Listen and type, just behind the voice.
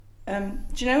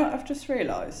Do you know what I've just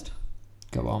realised?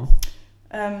 Go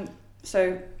on.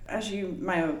 So, as you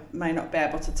may or may not be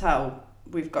able to tell,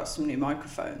 we've got some new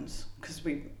microphones because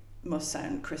we must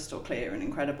sound crystal clear and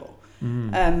incredible.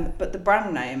 But the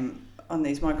brand name on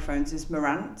these microphones is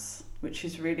Marantz, which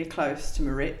is really close to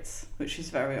Maritz, which is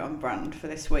very on brand for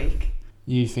this week.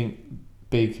 You think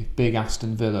big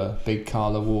Aston Villa, big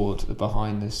Carla Ward are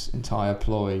behind this entire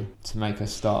ploy to make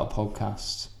us start a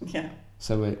podcast? Yeah.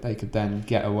 So they could then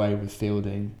get away with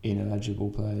fielding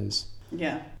ineligible players.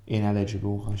 Yeah.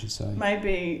 Ineligible, I should say.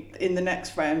 Maybe in the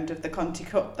next round of the Conti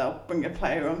Cup, they'll bring a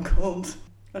player on called,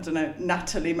 I don't know,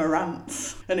 Natalie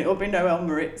Marantz, and it'll be Noel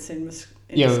Maritz in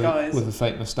disguise. With a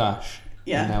fake moustache.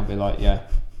 Yeah. And they'll be like, yeah,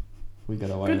 we got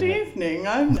away with it. Good evening,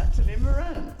 I'm Natalie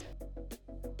Marantz.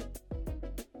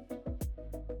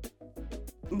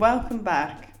 Welcome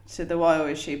back to the Why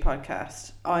Always She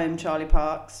podcast. I am Charlie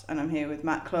Parks and I'm here with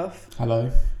Matt Clough. Hello.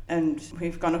 And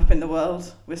we've gone up in the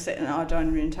world. We're sitting at our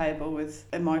dining room table with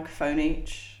a microphone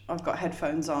each. I've got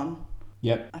headphones on.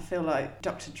 Yep. I feel like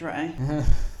Dr. Dre.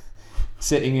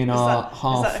 Sitting in our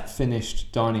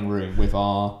half-finished dining room with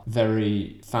our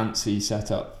very fancy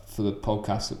setup for the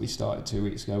podcast that we started 2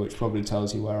 weeks ago, which probably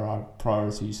tells you where our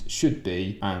priorities should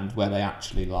be and where they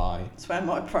actually lie. That's where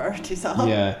my priorities are.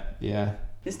 Yeah.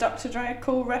 Is Dr. Dre a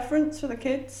cool reference for the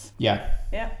kids? Yeah.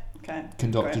 Yeah, okay.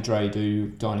 Can Dr. Dre do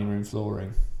dining room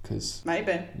flooring? Cause,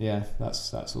 maybe. Yeah,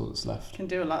 that's all that's left. Can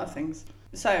do a lot of things.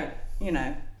 So,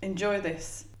 enjoy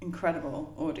this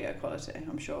incredible audio quality,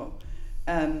 I'm sure.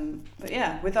 But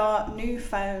yeah, with our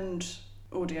newfound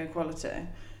audio quality.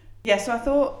 Yeah, so I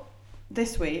thought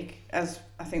this week, as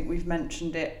I think we've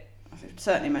mentioned it, I've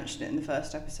certainly mentioned it in the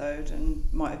first episode and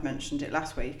might have mentioned it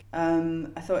last week, I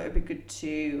thought it would be good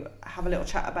to have a little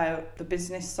chat about the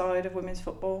business side of women's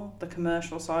football, the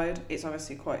commercial side. It's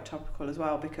obviously quite topical as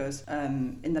well because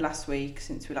in the last week,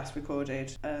 since we last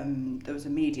recorded, there was a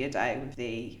media day with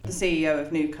the CEO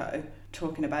of NewCo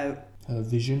talking about her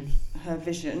vision for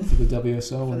the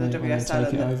WSL when they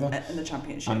take it over, and the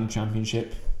Championship. And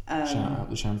Championship. Shout out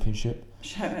the Championship.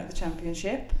 Shout out the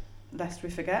Championship, lest we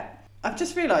forget. I've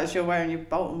just realised you're wearing your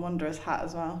Bolton Wanderers hat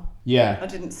as well. Yeah. I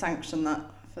didn't sanction that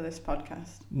for this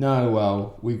podcast. No,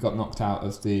 well, we got knocked out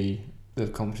of the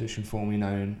competition formerly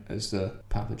known as the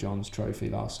Papa John's Trophy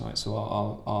last night. So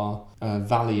our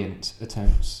valiant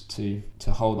attempts to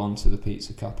hold on to the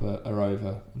Pizza Cup are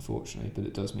over, unfortunately. But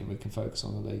it does mean we can focus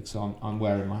on the league. So I'm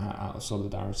wearing my hat out of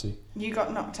solidarity. You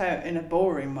got knocked out in a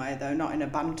boring way, though, not in a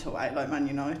banter way like Man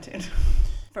United.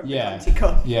 From the Conti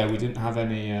Cup. Yeah, we didn't have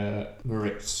any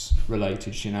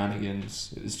Maritz-related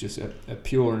shenanigans. It was just a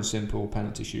pure and simple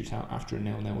penalty shootout after a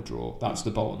 0-0 draw. That's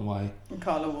the Bolton way. And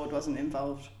Carla Ward wasn't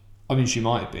involved. I mean, she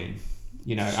might have been.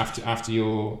 After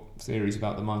your theories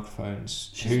about the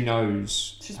microphones, who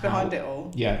knows? She's behind it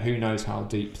all. Yeah, who knows how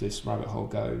deep this rabbit hole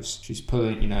goes? She's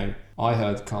pulling. I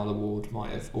heard Carla Ward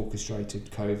might have orchestrated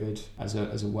COVID as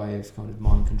a way of kind of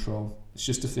mind control. It's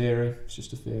just a theory.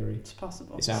 It's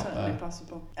possible. It's out certainly there.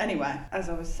 Possible. Anyway, as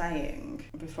I was saying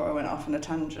before I went off on a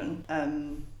tangent,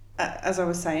 I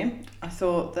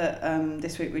thought that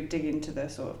this week we'd dig into the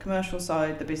sort of commercial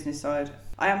side, the business side.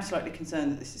 I am slightly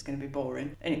concerned that this is going to be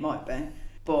boring, and it might be.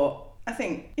 But I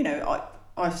think,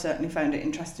 I've certainly found it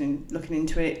interesting looking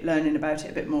into it, learning about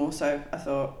it a bit more. So I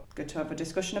thought, good to have a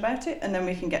discussion about it, and then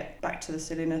we can get back to the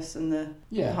silliness and the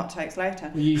hot takes later.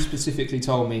 Well, you specifically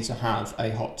told me to have a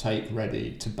hot take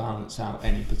ready to balance out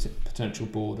any potential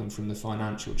boredom from the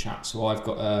financial chat. So I've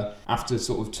got, after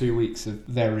sort of 2 weeks of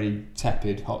very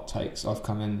tepid hot takes, I've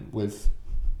come in with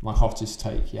my hottest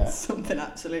take yet. Something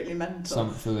absolutely mental.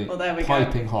 Something there we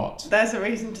piping go. hot. There's a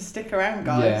reason to stick around,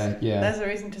 guys. Yeah. There's a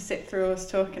reason to sit through us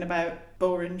talking about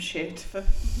boring shit for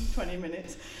 20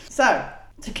 minutes. So,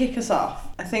 to kick us off,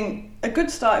 I think a good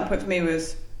starting point for me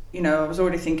was, I was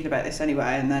already thinking about this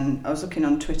anyway, and then I was looking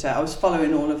on Twitter. I was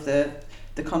following all of the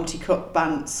Conti Cup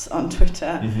bants on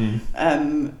Twitter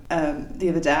the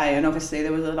other day, and obviously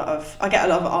there was I get a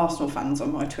lot of Arsenal fans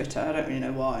on my Twitter. I don't really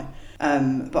know why,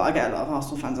 but I get a lot of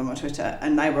Arsenal fans on my Twitter,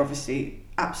 and they were obviously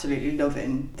absolutely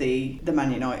loving the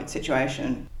Man United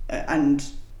situation, and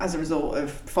as a result of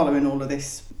following all of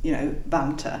this,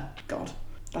 banter, God,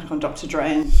 back on Dr.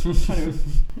 Dre.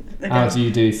 How do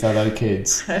you do, fellow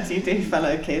kids? How do you do,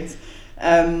 fellow kids?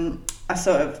 I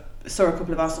sort of saw a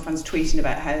couple of Arsenal fans tweeting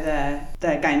about how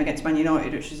their game against Man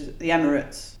United, which is the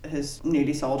Emirates, has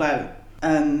nearly sold out.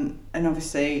 And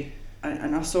obviously,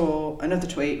 and I saw another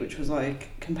tweet which was like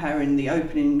comparing the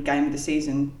opening game of the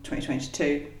season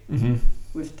 2022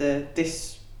 with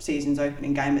this season's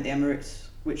opening game at the Emirates,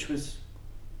 which was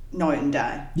night and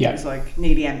day. Yeah. It was like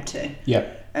nearly empty.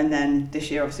 Yeah. And then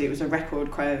this year, obviously, it was a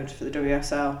record crowd for the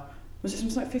WSL. Was it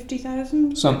something like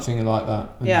 50,000? Something like that.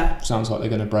 And yeah. Sounds like they're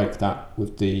going to break that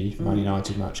with the Man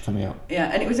United match coming up.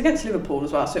 Yeah, and it was against Liverpool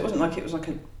as well, so it wasn't like it was like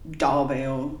a derby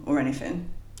or anything.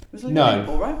 It was like no.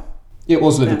 Liverpool, right? It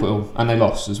was Liverpool, and they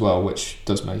lost as well, which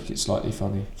does make it slightly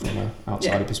funny from an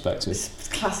outsider perspective. It's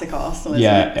classic Arsenal,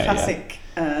 isn't it? Classic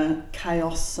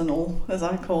chaos and all, as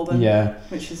I call them,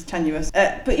 which is tenuous.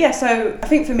 But yeah, so I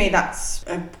think for me that's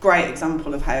a great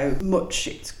example of how much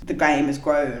the game has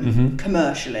grown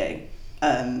commercially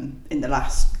in the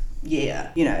last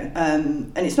year, you know.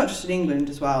 And it's not just in England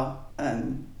as well.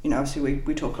 You know, obviously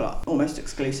we talk a lot, almost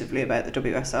exclusively about the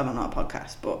WSL on our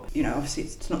podcast, but, you know, obviously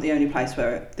it's not the only place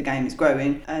where the game is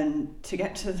growing. And to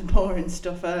get to the boring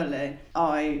stuff early,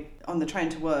 I, on the train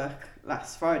to work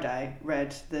last Friday,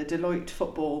 read the Deloitte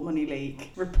Football Money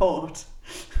League report.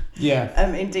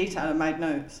 In detail and made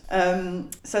notes.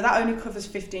 So that only covers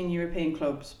 15 European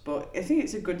clubs, but I think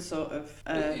it's a good sort of...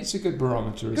 it's a good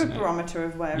barometer, isn't it? Good barometer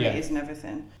of where it is and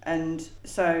everything. And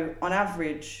so on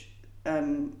average...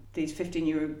 these 15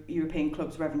 European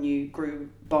clubs' revenue grew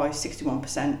by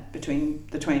 61% between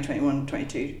the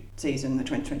 2021-22 season and the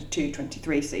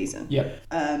 2022-23 season,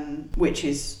 which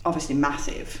is obviously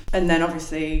massive. And then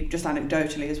obviously, just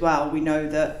anecdotally as well, we know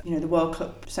that, you know, the World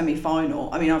Cup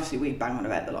semi-final, I mean, obviously we bang on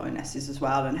about the Lionesses as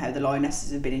well and how the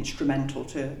Lionesses have been instrumental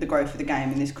to the growth of the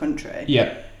game in this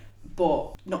country.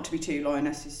 But not to be too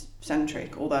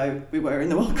Lionesses-centric, although we were in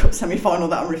the World Cup semi-final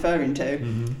that I'm referring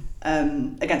to,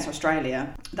 against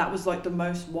Australia. That was like the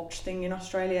most watched thing in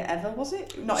Australia ever, was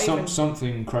it?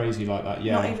 Something crazy like that,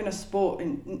 Not even a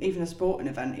sporting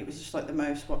event. It was just like the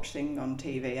most watched thing on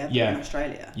TV ever in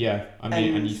Australia. Yeah, I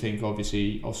mean, and you think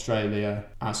obviously Australia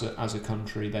as a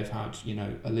country, they've had, you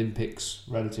know, Olympics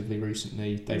relatively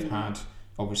recently. They've had...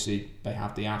 Obviously, they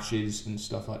have the Ashes and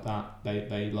stuff like that.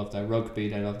 They love their rugby,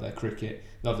 they love their cricket,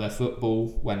 love their football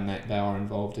when they are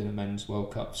involved in a men's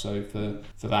World Cup. So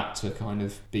for that to kind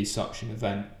of be such an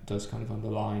event does kind of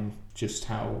underline just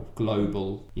how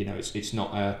global, you know, it's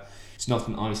not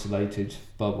an isolated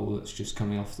bubble that's just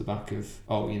coming off the back of,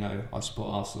 oh, you know, I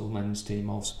support Arsenal men's team,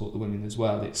 I'll support the women as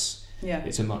well. It's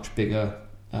a much bigger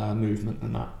movement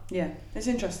than that. Yeah, it's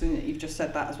interesting that you've just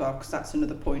said that as well, because that's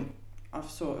another point I've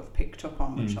sort of picked up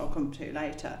on, which I'll come to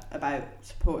later, about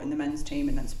supporting the men's team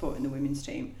and then supporting the women's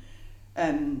team.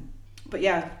 But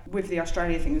yeah, with the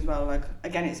Australia thing as well, like,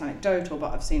 again, it's anecdotal,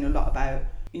 but I've seen a lot about,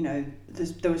 you know,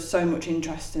 there was so much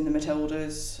interest in the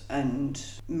Matildas and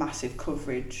massive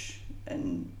coverage,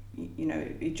 and, you know,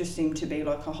 it just seemed to be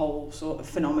like a whole sort of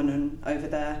phenomenon over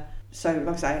there. So,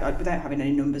 like I say, without having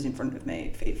any numbers in front of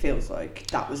me, it feels like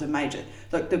that was a major,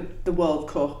 like the World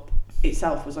Cup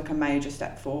itself was like a major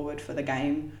step forward for the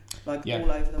game. Like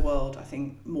all over the world, I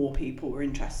think more people were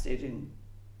interested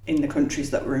in the countries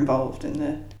that were involved in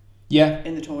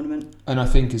the tournament. And I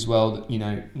think as well that, you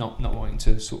know, not wanting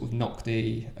to sort of knock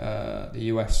the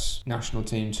US national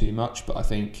team too much, but I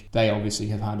think they obviously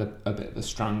have had a bit of a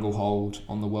stranglehold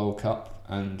on the World Cup,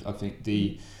 and I think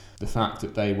the fact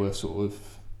that they were sort of,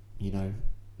 you know,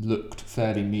 looked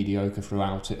fairly mediocre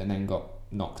throughout it and then got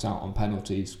knocked out on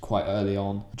penalties quite early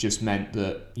on just meant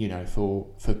that, you know, for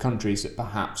countries that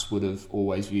perhaps would have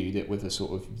always viewed it with a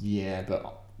sort of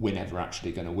but we're never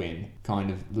actually going to win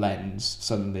kind of lens,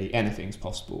 suddenly anything's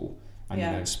possible. And you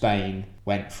know, Spain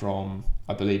went from,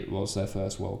 I believe it was their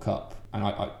first World Cup, and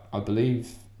I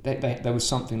believe there was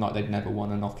something like they'd never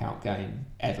won a knockout game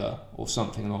ever or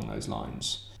something along those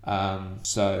lines.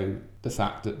 So the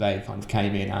fact that they kind of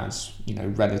came in as, you know,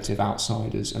 relative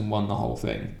outsiders and won the whole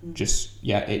thing,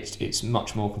 it's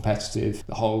much more competitive.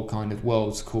 The whole kind of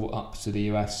world's caught up to the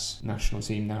US national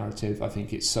team narrative. I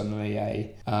think it's suddenly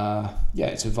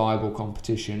it's a viable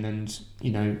competition, and,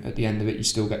 you know, at the end of it you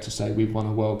still get to say we've won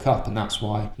a World Cup, and that's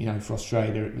why, you know, for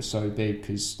Australia it was so big,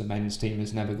 because the men's team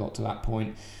has never got to that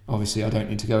point. Obviously I don't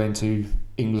need to go into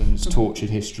England's tortured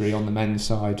history on the men's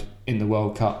side in the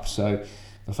World Cup, so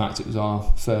the fact it was our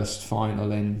first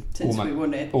final in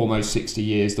almost 60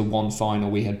 years, the one final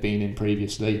we had been in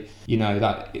previously, you know,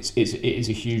 that it is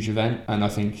a huge event. And I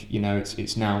think, you know,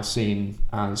 it's now seen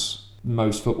as,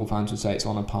 most football fans would say, it's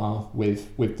on a par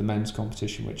with the men's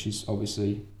competition, which is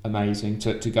obviously amazing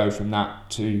to go from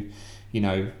that to, you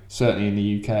know, certainly in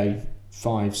the UK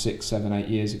 5, 6, 7, 8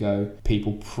 years ago,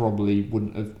 people probably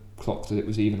wouldn't have clocked that it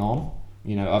was even on.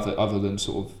 You know, other than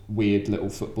sort of weird little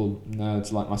football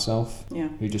nerds like myself,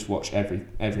 who just watch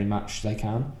every match they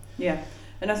can. Yeah,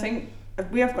 and I think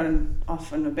we have gone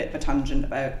off on a bit of a tangent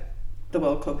about the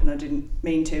World Cup, and I didn't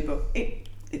mean to, but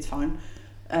it's fine.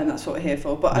 That's what we're here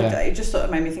for. But it just sort of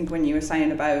made me think when you were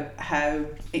saying about how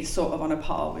it's sort of on a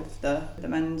par with the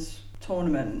men's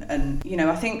tournament. And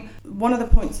I think one of the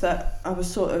points that I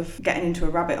was sort of getting into a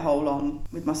rabbit hole on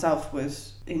with myself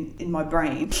was in my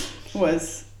brain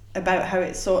was about how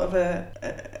it's sort of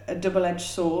a double-edged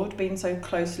sword, being so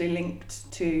closely linked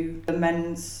to the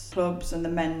men's clubs and the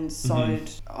men's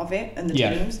side of it and the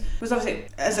teams. Because obviously,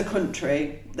 as a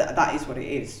country, that is what it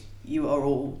is. You are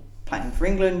all playing for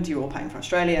England, you're all playing for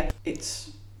Australia.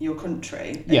 It's your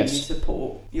country, and you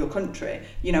support your country.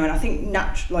 And I think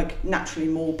naturally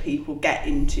more people get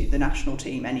into the national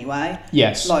team anyway.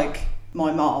 Yes. Like, my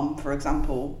mom, for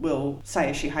example, will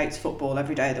say she hates football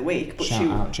every day of the week, but Shout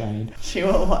out Jane. She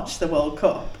will watch the World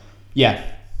Cup. Yeah.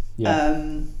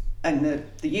 And the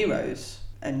Euros.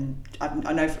 And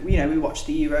I know, we watched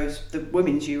the Euros, the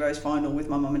women's Euros final with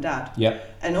my mum and dad. Yeah.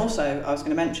 And also, I was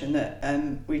going to mention that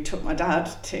we took my dad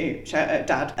to, shout out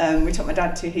Dad, we took my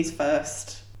dad to his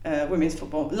first live women's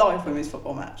football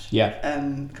match. Yeah.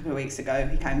 A couple of weeks ago,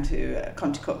 he came to a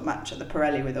Conti Cup match at the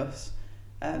Pirelli with us.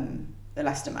 The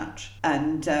Leicester match,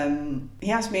 and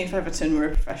he asked me if Everton were a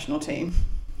professional team.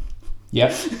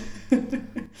 Yep.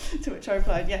 To which I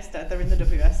replied, "Yes, Dad, they're in the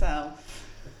WSL."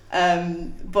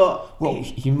 But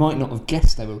you might not have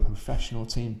guessed they were a professional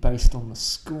team based on the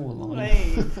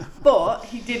scoreline. But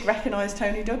he did recognise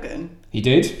Tony Duggan. He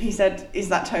did? He said, "Is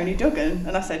that Tony Duggan?"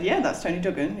 And I said, "Yeah, that's Tony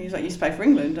Duggan." He was like, "You used to play for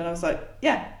England?" And I was like,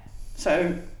 "Yeah."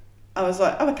 So I was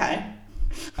like, "Oh, okay."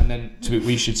 And then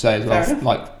we should say as well,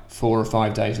 like 4 or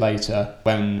 5 days later,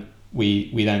 when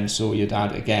we then saw your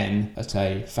dad again at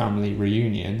a family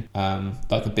reunion,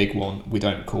 like a big one. We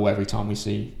don't call every time we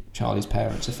see Charlie's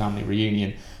parents a family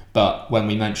reunion, but when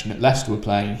we mentioned that Leicester were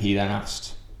playing, he then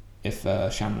asked if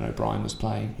Shannon O'Brien was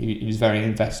playing. He was very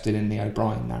invested in the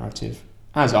O'Brien narrative,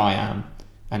 as I am,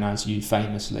 and as you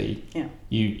famously,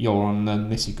 you're on the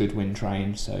Missy Goodwin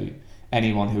train, so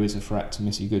anyone who is a threat to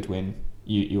Missy Goodwin,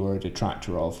 you're a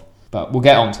detractor of. But we'll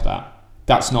get on to that.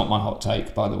 That's not my hot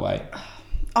take, by the way.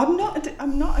 I'm not a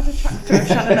detractor of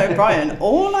Shannon O'Brien.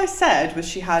 All I said was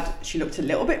she looked a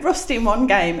little bit rusty in one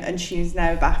game, and she's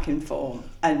now back in form.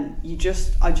 And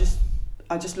I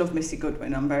just love Missy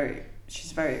Goodwin.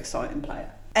 She's a very exciting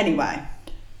player. Anyway,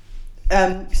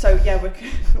 so yeah,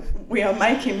 we are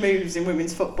making moves in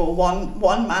women's football,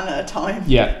 one man at a time.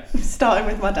 Yeah. Starting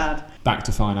with my dad. Back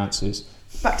to finances.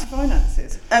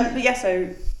 But yeah, so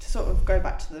to sort of go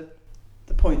back to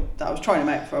the point that I was trying to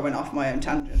make before I went off my own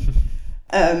tangent.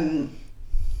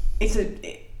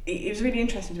 It was really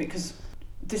interesting to me because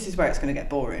this is where it's going to get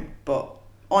boring, but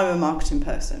I'm a marketing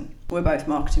person. We're both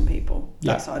marketing people.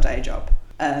 That's our day job.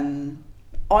 I'm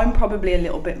probably a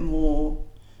little bit more...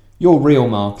 You're real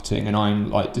marketing, and I'm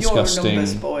like disgusting... You're a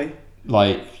numbers boy.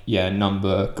 Like, yeah,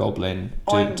 goblin,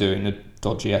 doing the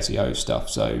dodgy SEO stuff.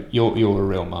 So you're a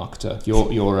real marketer.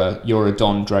 You're a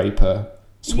Don Draper,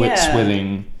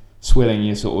 swilling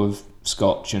your sort of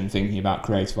scotch and thinking about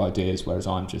creative ideas, whereas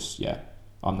I'm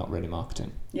not really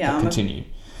marketing. Yeah, continue.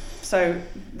 So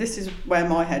this is where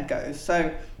my head goes. So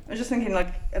I was just thinking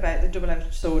like about the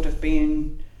double-edged sword of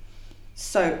being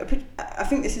so. I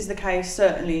think this is the case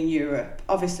certainly in Europe.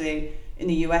 Obviously, in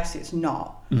the US it's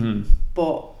not. Mm-hmm.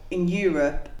 But in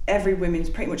Europe,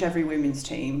 pretty much every women's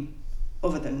team,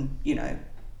 other than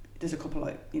there's a couple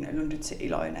like London City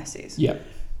Lionesses. Yeah.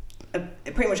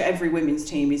 Pretty much every women's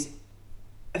team is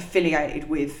affiliated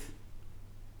with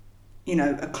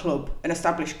a club, an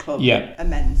established club, a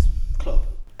men's club.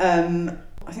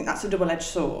 I think that's a double-edged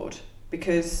sword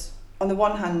because on the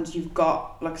one hand you've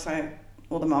got, like I say,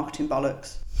 all the marketing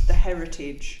bollocks, the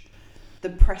heritage,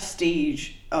 the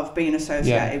prestige of being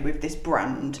associated with this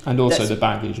brand, and also the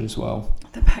baggage as well.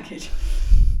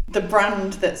 The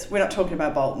brand we're not talking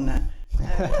about Bolton now.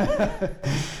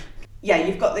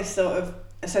 You've got this sort of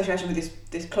association with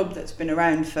this club that's been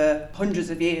around for hundreds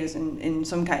of years in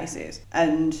some cases,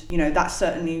 and that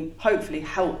certainly hopefully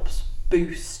helps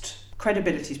boost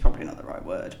credibility is probably not the right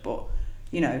word, but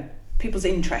people's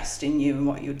interest in you and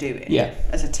what you're doing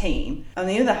as a team. On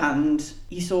the other hand,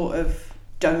 you sort of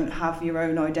don't have your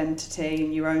own identity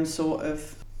and your own sort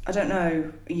of, I don't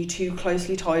know, are you too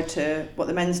closely tied to what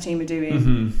the men's team are doing?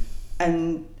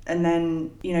 Mm-hmm. And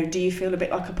then do you feel a bit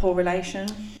like a poor relation?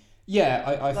 Yeah,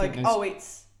 I like, think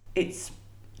it's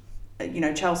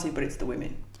Chelsea, but it's the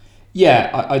women.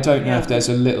 Yeah, I don't know if there's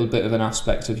a little bit of an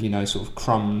aspect of sort of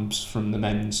crumbs from the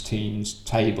men's team's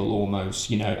table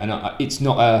almost, and it's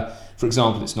not for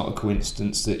example, it's not a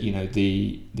coincidence that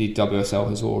the WSL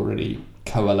has already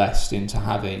coalesced into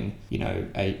having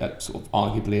a sort of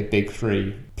arguably a big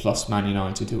three plus Man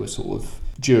United, who are sort of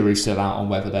jury's still out on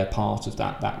whether they're part of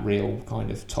that real kind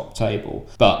of top table,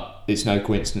 but it's no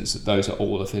coincidence that those are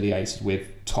all affiliated with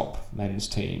top men's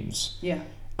teams. Yeah.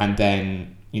 And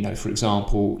then you know, for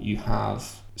example, you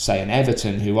have, say, an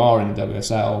Everton who are in the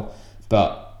WSL,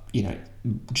 but, you know,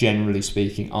 generally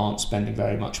speaking, aren't spending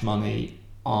very much money,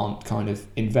 aren't kind of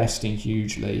investing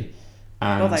hugely.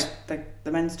 And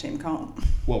the men's team can't.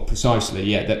 Well, precisely,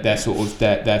 yeah. That they're sort of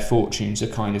their fortunes are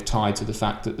kind of tied to the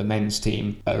fact that the men's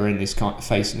team are in this kind of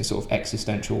facing this sort of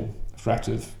existential threat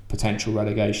of potential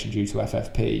relegation due to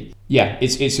FFP. Yeah,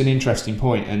 it's an interesting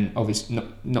point, and obviously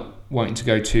not wanting to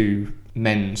go to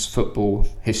men's football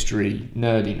history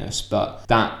nerdiness, but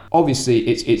that obviously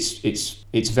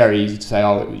it's very easy to say,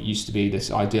 oh, it used to be this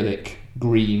idyllic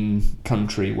green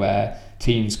country where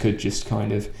teams could just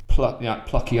kind of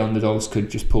plucky underdogs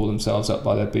could just pull themselves up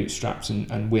by their bootstraps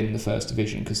and win the first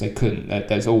division, because they couldn't.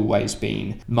 There's always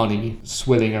been money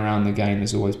swilling around the game.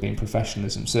 There's always been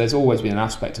professionalism. So there's always been an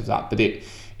aspect of that, but it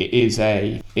is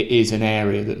an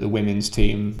area that the women's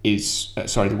team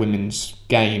the women's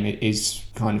game is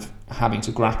kind of having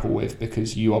to grapple with,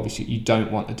 because you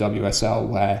don't want a WSL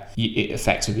where it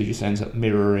effectively just ends up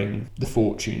mirroring the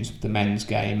fortunes of the men's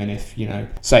game. And if, you know,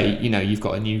 say, you know, you've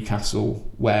got a Newcastle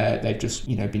where they've just,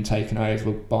 you know, been taken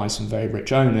over by some very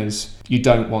rich owners, you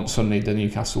don't want suddenly the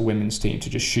Newcastle women's team to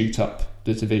just shoot up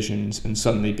the divisions and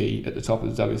suddenly be at the top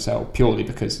of the WSL purely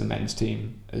because the men's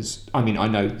team is. I mean, I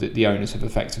know that the owners have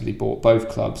effectively bought both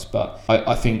clubs, but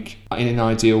I think in an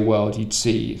ideal world you'd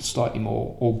see slightly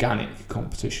more organic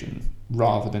competition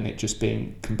rather than it just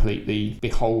being completely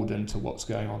beholden to what's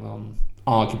going on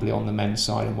arguably on the men's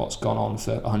side and what's gone on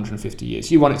for 150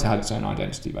 years. You want it to have its own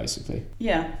identity, basically.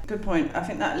 Yeah, good point. I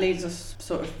think that leads us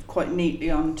sort of quite neatly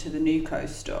on to the NewCo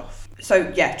stuff.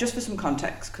 So yeah, just for some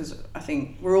context, because I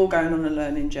think we're all going on a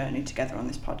learning journey together on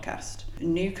this podcast.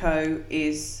 NewCo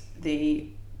is the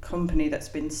company that's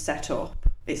been set up.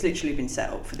 It's literally been set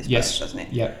up for this purpose, hasn't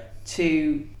it? Yeah.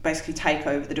 To basically take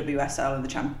over the WSL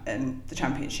and the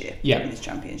Championship, yeah, Women's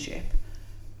Championship,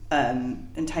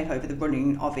 and take over the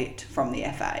running of it from the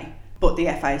FA. But the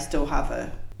FA still have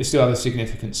a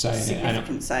significant say in it,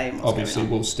 and obviously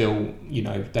will still, you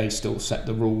know, they still set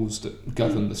the rules that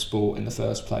govern the sport in the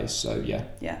first place. So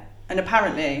yeah. And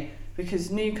apparently, because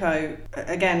NewCo,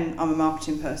 again, I'm a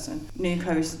marketing person,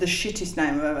 NewCo is the shittest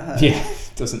name I've ever heard. Yeah,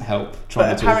 doesn't help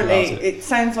trying to talk about it. Apparently it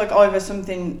sounds like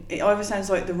it either sounds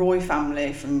like the Roy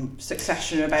family from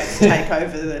Succession about to take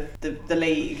over the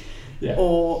league. Yeah.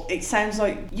 Or it sounds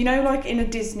like, you know, like in a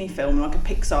Disney film, like a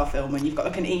Pixar film, when you've got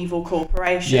like an evil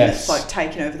corporation that's like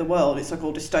taking over the world. It's like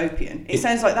all dystopian. It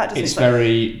sounds like that, doesn't it? It's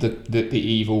very the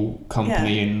evil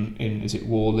company in is it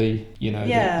WALL-E? You know.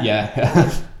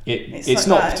 Yeah. It's like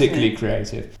not that, particularly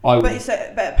creative. But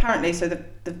apparently, so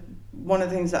the one of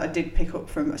the things that I did pick up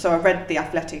from, so I read the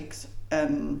Athletics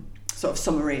sort of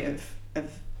summary of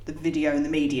the video and the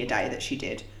media day that she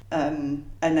did. And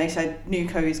they said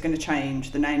NewCo is going to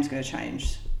change, the name's going to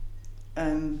change.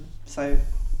 So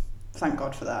thank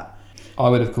God for that. I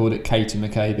would have called it Katie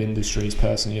McCabe Industries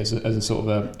personally as a sort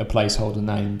of a placeholder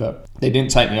name, but they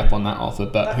didn't take me up on that offer.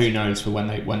 But who knows, for when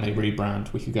they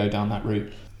rebrand, we could go down that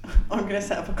route. I'm going to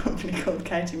set up a company called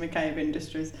Katie McCabe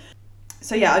Industries.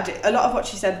 So yeah, a lot of what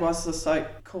she said was just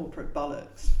like corporate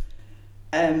bollocks.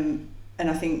 And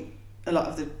I think a lot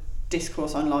of the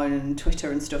discourse online and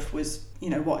Twitter and stuff was, you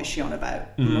know, what is she on about?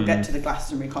 And we'll get to the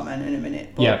Glastonbury comment in a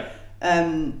minute. But,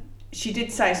 she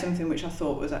did say something which I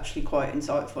thought was actually quite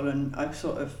insightful and I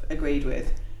sort of agreed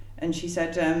with. And she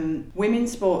said,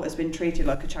 women's sport has been treated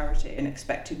like a charity and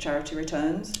expected charity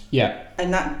returns. Yeah.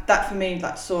 And that for me,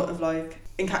 that sort of like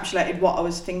encapsulated what I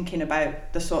was thinking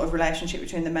about the sort of relationship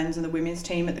between the men's and the women's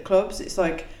team at the clubs. It's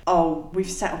like, oh,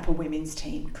 we've set up a women's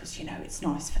team because, you know, it's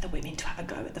nice for the women to have a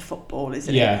go at the football,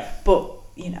 isn't it? But,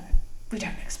 you know, we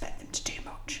don't expect them to do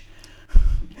much.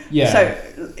 Yeah.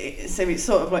 So it's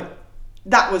sort of like,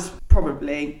 that was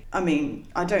probably, I mean,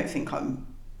 I don't think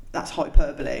that's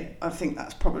hyperbole. I think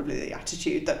that's probably the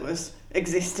attitude that was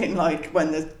existing, like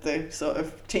when the sort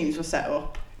of teams were set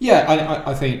up. Yeah,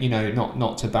 I think, you know,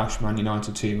 not to bash Man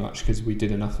United too much, because we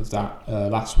did enough of that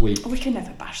last week. We can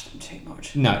never bash them too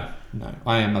much. No.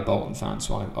 I am a Bolton fan,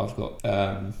 so I've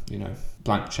got, you know,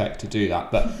 blank check to do that.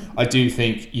 But I do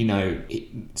think, you know,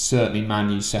 certainly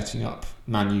Man U setting up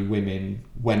Man U women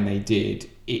when they did,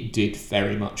 it did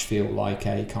very much feel like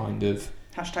a kind of...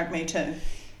 #MeToo.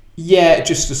 Yeah,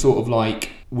 just a sort of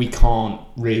like, we can't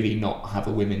really not have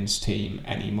a women's team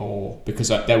anymore, because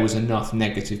there was enough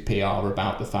negative PR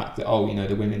about the fact that, oh, you know,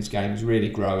 the women's game is really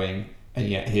growing, and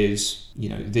yet here's, you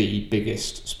know, the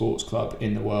biggest sports club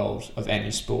in the world of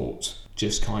any sport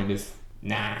just kind of,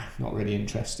 not really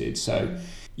interested. So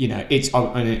you know,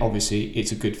 obviously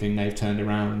it's a good thing they've turned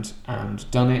around and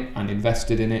done it and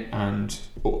invested in it, and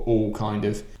all kind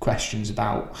of questions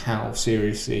about how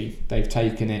seriously they've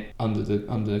taken it under the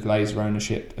Glazer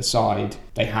ownership aside,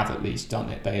 they have at least done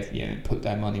it. They have, you know, put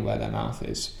their money where their mouth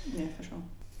is. Yeah, for sure.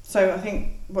 So I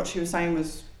think what she was saying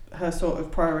was her sort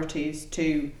of priorities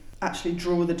to actually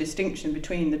draw the distinction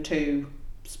between the two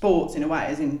sports in a way,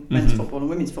 as in men's football and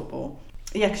women's football.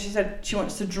 Yeah, because she said she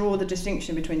wants to draw the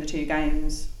distinction between the two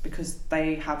games because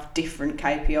they have different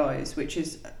KPIs, which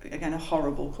is, again, a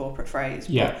horrible corporate phrase.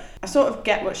 Yeah. But I sort of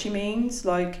get what she means.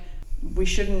 Like, we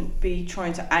shouldn't be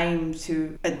trying to aim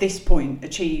to, at this point,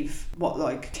 achieve what,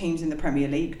 like, teams in the Premier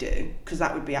League do, because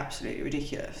that would be absolutely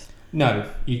ridiculous. No,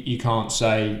 you can't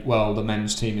say, well, the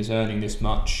men's team is earning this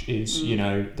much, you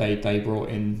know, they brought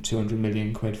in 200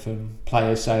 million quid from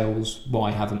player sales.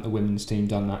 Why haven't the women's team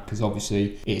done that? Because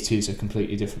obviously it is a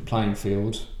completely different playing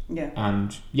field. Yeah.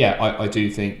 And yeah, I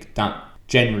do think that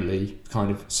generally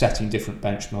kind of setting different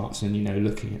benchmarks and, you know,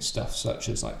 looking at stuff such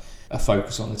as like a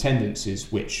focus on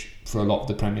attendances, which for a lot of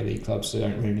the Premier League clubs they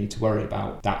don't really need to worry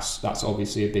about. That's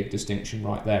obviously a big distinction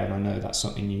right there, and I know that's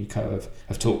something NewCo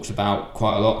have talked about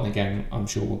quite a lot, and again I'm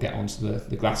sure we'll get onto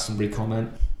the Glastonbury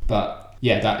comment, but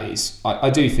yeah, that is, I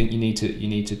do think you need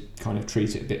to kind of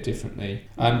treat it a bit differently.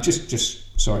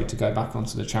 Just sorry to go back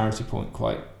onto the charity point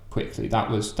quite quickly. That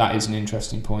is an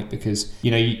interesting point, because,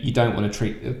 you know, you don't want to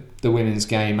treat the women's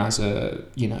game as a,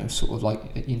 you know, sort of like,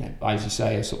 you know, as you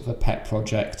say, a sort of a pet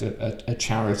project, a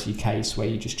charity case where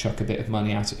you just chuck a bit of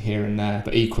money at it here and there.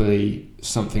 But equally,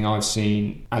 something I've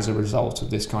seen as a result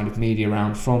of this kind of media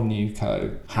round from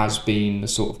NewCo has been the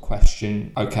sort of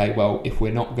question, okay, well, if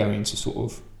we're not going to sort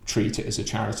of treat it as a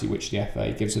charity, which the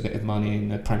FA gives a bit of money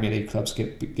and the Premier League clubs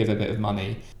give a bit of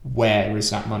money, where is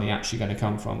that money actually going to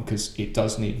come from? Because it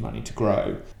does need money to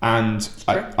grow, and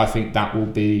I think that will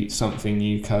be something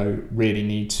NewCo really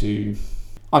need to,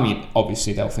 I mean,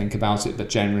 obviously they'll think about it, but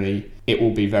generally it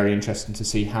will be very interesting to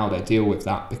see how they deal with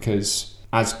that, because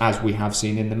as we have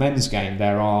seen in the men's game,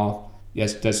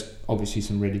 there's obviously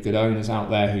some really good owners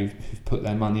out there who've put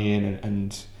their money in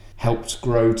and helped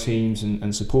grow teams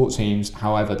and support teams.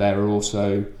 However, there are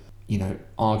also, you know,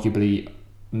 arguably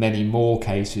many more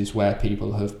cases where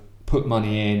people have put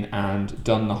money in and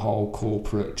done the whole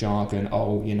corporate jargon,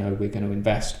 oh, you know, we're going to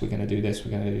invest, we're going to do this,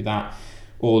 we're going to do that,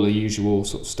 all the usual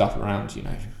sort of stuff around, you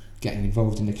know, getting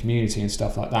involved in the community and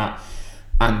stuff like that.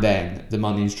 And then the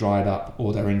money's dried up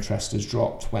or their interest has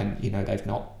dropped when, you know, they've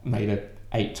not made a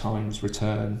 8 times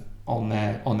return on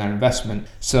their investment.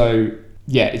 So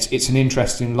yeah, it's an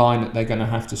interesting line that they're going to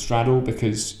have to straddle,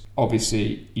 because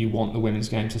obviously you want the women's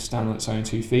game to stand on its own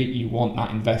 2 feet, you want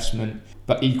that investment,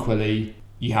 but equally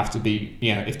you have to be,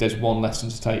 you know, if there's one lesson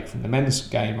to take from the men's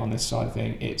game on this side of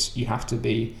thing, it's you have to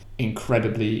be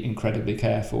incredibly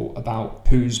careful about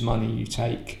whose money you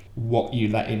take, what you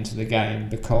let into the game,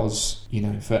 because, you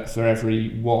know, for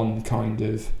every one kind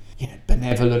of, you know,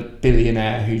 benevolent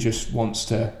billionaire who just wants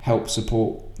to help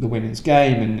support the women's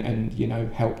game and you know,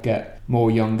 help get more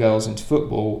young girls into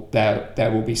football,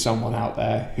 there will be someone out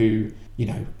there who, you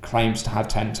know, claims to have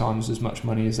 10 times as much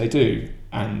money as they do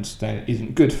and then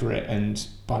isn't good for it, and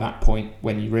by that point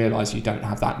when you realise you don't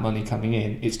have that money coming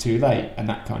in, it's too late, and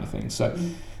that kind of thing. So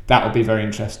that will be very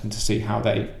interesting to see how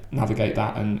they navigate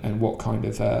that and what kind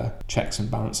of checks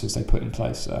and balances they put in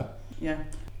place there. Yeah,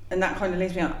 and that kind of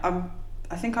leads me on.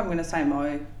 I think I'm going to say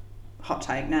my hot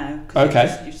take now,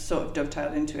 because you sort of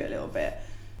dovetailed into it a little bit.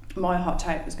 My hot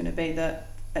take was going to be that,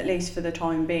 at least for the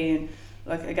time being,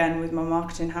 like, again, with my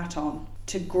marketing hat on,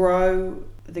 to grow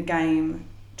the game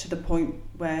to the point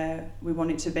where we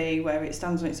want it to be, where it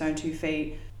stands on its own 2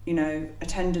 feet, you know,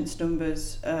 attendance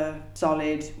numbers are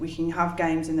solid, we can have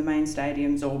games in the main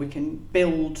stadiums, or we can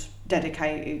build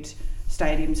dedicated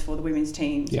stadiums for the women's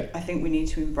teams. Yeah. I think we need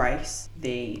to embrace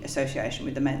the association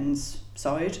with the men's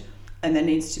side, and there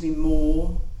needs to be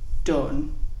more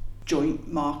done joint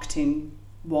marketing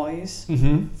wise.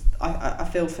 I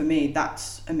feel for me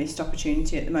that's a missed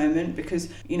opportunity at the moment, because,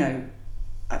 you know,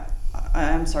 I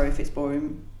am sorry if it's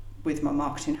boring with my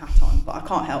marketing hat on, but I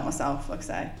can't help myself. Like I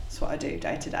say, that's what I do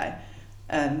day to day.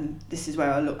 This is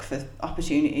where I look for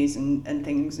opportunities and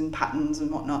things and patterns and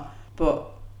whatnot. But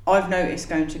I've noticed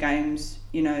going to games,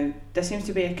 you know, there seems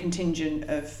to be a contingent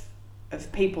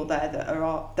of people there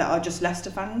that are just Leicester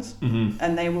fans,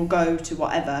 and they will go to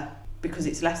whatever because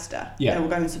it's Leicester. Yeah. They will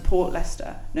go and support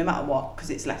Leicester no matter what, because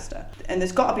it's Leicester. And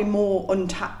there's got to be more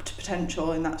untapped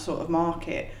potential in that sort of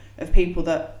market of people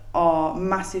that are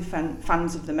massive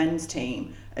fans of the men's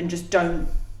team and just don't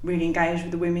really engage with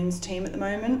the women's team at the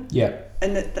moment. Yeah.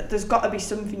 And that there's got to be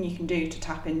something you can do to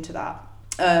tap into that.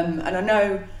 And I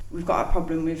know we've got a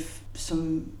problem with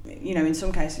some, in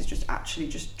some cases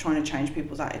just trying to change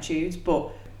people's attitudes.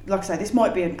 But like I say, this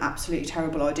might be an absolutely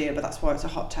terrible idea, but that's why it's a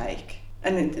hot take.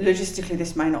 And logistically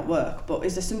this may not work, but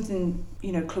is there something,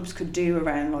 clubs could do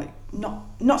around, like,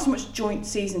 not so much joint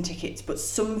season tickets, but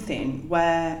something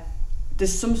where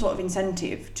there's some sort of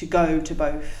incentive to go to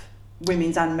both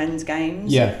women's and men's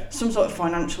games? Yeah. Some sort of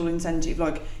financial incentive,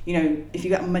 like, if you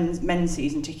get a men's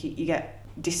season ticket, you get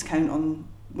discount on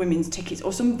women's tickets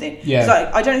or something. Yeah.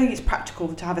 So I don't think it's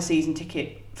practical to have a season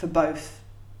ticket for both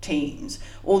teams,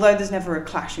 although there's never a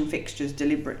clash in fixtures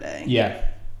deliberately. Yeah,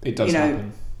 it does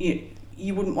happen.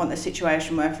 You wouldn't want a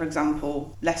situation where, for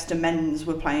example, Leicester men's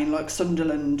were playing like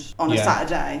Sunderland on a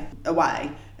Saturday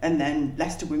away, and then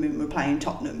Leicester women were playing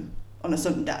Tottenham on a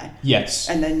Sunday. Yes.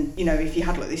 And then, if you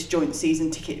had like this joint season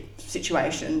ticket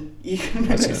situation, you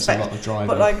can expect a lot of driving.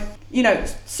 But like,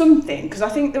 something, because I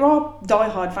think there are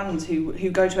diehard fans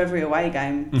who go to every away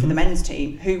game for the men's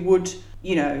team who would,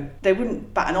 they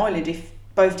wouldn't bat an eyelid if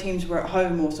both teams were at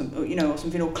home or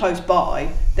something, or close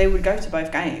by. They would go to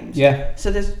both games. Yeah.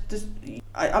 So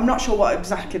I'm not sure what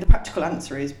exactly the practical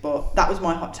answer is, but that was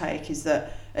my hot take, is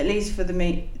that at least for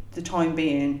the time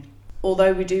being,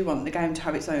 although we do want the game to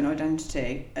have its own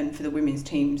identity and for the women's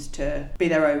teams to be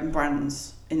their own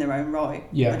brands in their own right,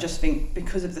 I just think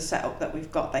because of the setup that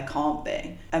we've got, they can't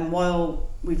be. And while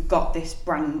we've got this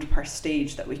brand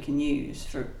prestige that we can use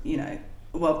for,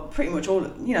 well, pretty much all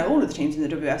of the teams in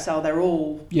the WSL, they're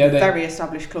all very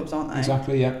established clubs, aren't they?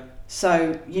 Exactly, yeah.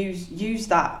 So use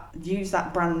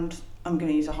that brand. I'm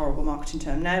going to use a horrible marketing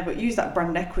term now, but use that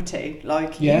brand equity.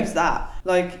 Use that.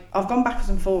 Like, I've gone backwards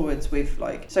and forwards with,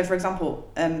 so for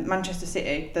example, Manchester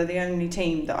City, they're the only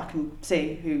team that I can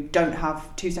see who don't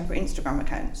have two separate Instagram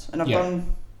accounts. And I've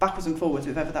gone backwards and forwards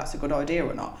with whether that's a good idea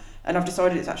or not. And I've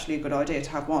decided it's actually a good idea to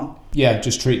have one. Yeah,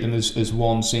 just treat them as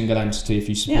one single entity. If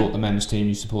you support the men's team,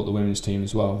 you support the women's team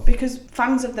as well. Because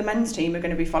fans of the men's team are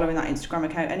going to be following that Instagram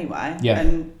account anyway. Yeah.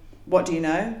 And what do you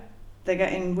know? They're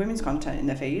getting women's content in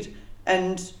their feed.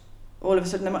 And all of a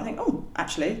sudden they might think, oh,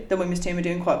 actually, the women's team are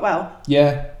doing quite well.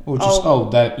 Yeah, or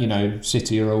just, they're,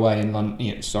 City are away in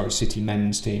London, City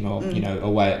men's team are,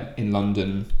 away in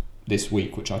London this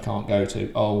week, which I can't go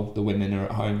to. Oh, the women are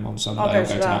at home on Sunday, I'll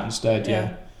go to that instead,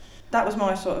 yeah. That was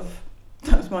my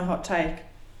my hot take.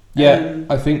 Yeah,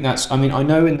 I think I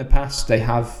know in the past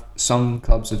some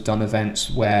clubs have done events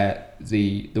where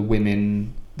the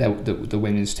women... The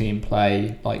women's team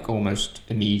play like almost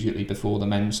immediately before the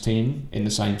men's team in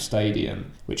the same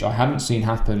stadium, which I haven't seen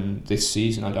happen this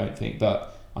season, I don't think,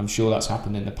 but I'm sure that's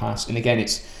happened in the past. And again,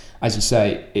 it's, as you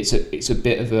say, it's a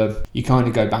bit of you kind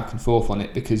of go back and forth on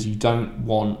it, because you don't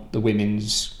want the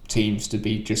women's teams to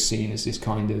be just seen as this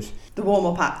kind of the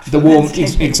warm-up act. The warm-up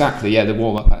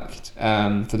act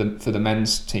for the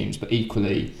men's teams, but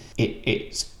equally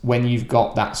it's when you've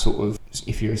got that sort of,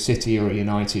 if you're a City or a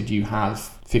United, you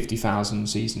have 50,000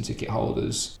 season ticket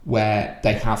holders where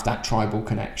they have that tribal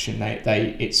connection.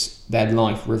 Their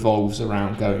life revolves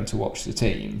around going to watch the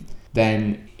team.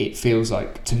 Then it feels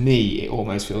like, to me, it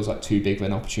almost feels like too big of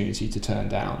an opportunity to turn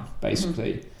down,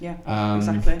 basically. Yeah,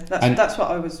 exactly. That's what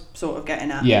I was sort of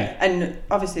getting at. Yeah. And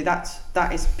obviously that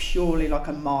is purely like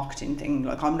a marketing thing.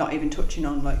 Like, I'm not even touching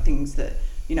on like things that,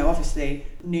 obviously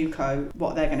NewCo,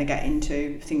 what they're going to get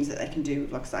into, things that they can do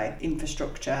with, like I say,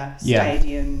 infrastructure,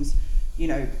 stadiums,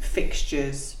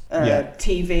 fixtures,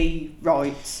 TV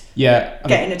rights,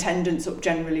 getting attendance up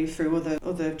generally through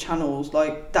other channels.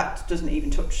 Like, that doesn't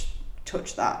even touch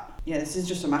that. Yeah, this is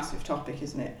just a massive topic,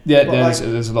 isn't it? Yeah,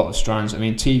 there's a lot of strands. I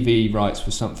mean, TV rights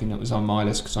was something that was on my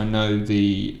list, because I know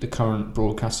the current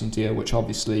broadcasting deal, which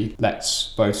obviously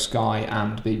lets both Sky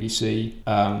and BBC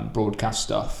broadcast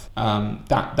stuff,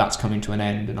 that's coming to an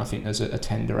end, and I think there's a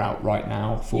tender out right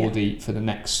now for the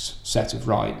next set of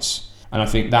rights. And I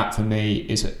think that, for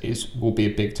me, will be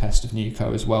a big test of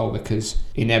NewCo as well, because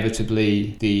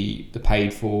inevitably the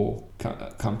paid for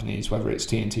companies, whether it's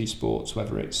TNT Sports,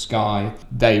 whether it's Sky,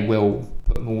 they will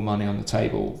put more money on the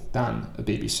table than a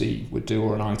BBC would do,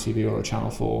 or an ITV or a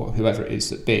Channel 4, whoever it is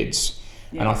that bids.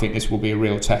 Yeah. And I think this will be a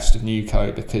real test of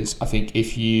NewCo, because I think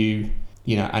if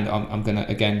and I'm going to,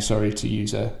 again, sorry to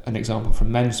use an example from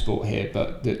men's sport here,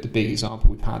 but the big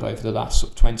example we've had over the last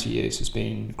sort of 20 years has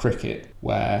been cricket,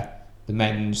 where the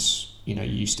men's, you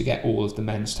used to get all of the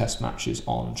men's test matches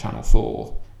on Channel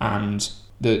 4, and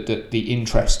the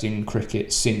interest in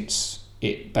cricket since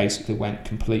it basically went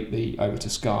completely over to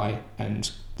Sky,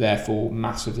 and therefore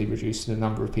massively reduced the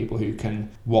number of people who can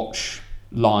watch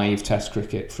live test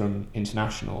cricket from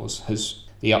internationals,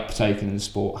 the uptake in the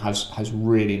sport has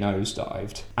really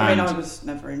nosedived. I was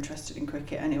never interested in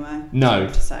cricket anyway. No.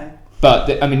 To say.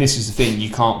 But I mean, this is the thing: you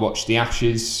can't watch the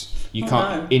Ashes. You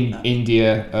can't.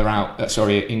 India are out.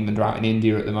 England are out in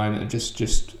India at the moment, and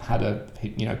just had a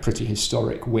pretty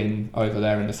historic win over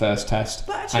there in the first test,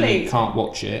 but actually, and you can't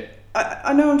watch it.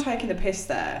 I know I'm taking the piss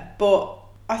there, but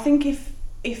I think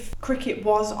if cricket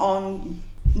was on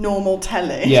normal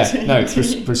telly,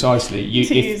 precisely.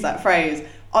 Use that phrase,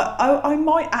 I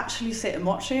might actually sit and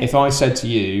watch it. If I said to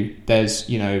you, there's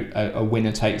a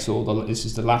winner takes all. This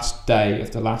is the last day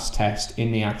of the last test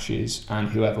in the Ashes, and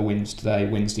whoever wins today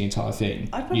wins the entire thing.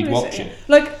 You'd watch it.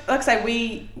 Like I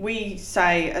say, we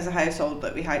say as a household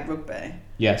that we hate rugby.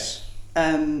 Yes.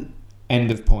 End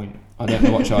of point. I don't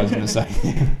know what I was going to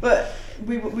say. But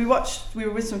we were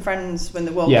with some friends when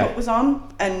the World Cup was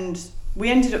on, and we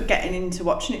ended up getting into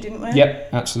watching it, didn't we? Yep,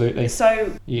 absolutely.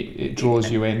 So it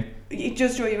draws you in. It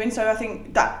does draw you in. So I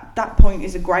think that point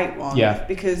is a great one. Yeah.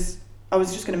 Because I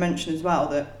was just going to mention as well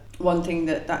that one thing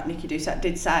that Nikki Doucette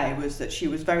did say was that she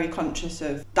was very conscious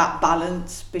of that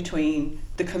balance between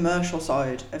the commercial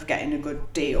side of getting a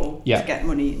good deal to get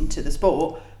money into the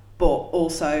sport, but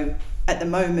also at the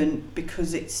moment,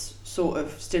 because it's sort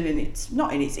of still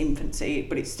not in its infancy,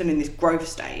 but it's still in this growth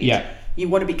stage. Yeah. You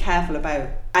want to be careful about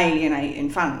alienating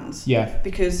fans. Yeah.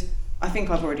 Because I think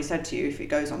I've already said to you, if it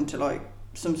goes on to like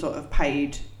some sort of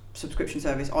paid subscription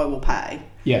service, I will pay.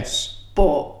 Yes.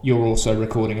 But you're also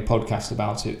recording a podcast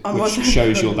about it, which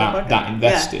shows you're that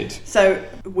invested. Yeah. So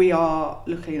we are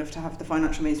lucky enough to have the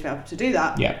financial means to be able to do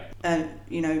that. Yeah. And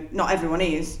not everyone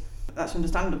is. That's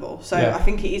understandable. So I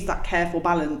think it is that careful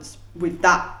balance with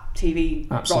that TV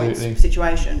rights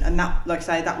situation, and that, like I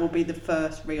say, that will be the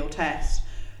first real test.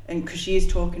 And because she is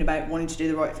talking about wanting to do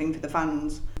the right thing for the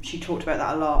fans, she talked about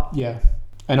that a lot. Yeah.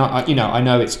 And I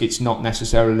know it's not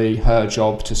necessarily her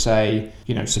job to say,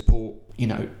 support,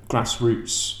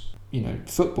 grassroots,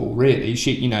 football, really.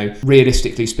 She,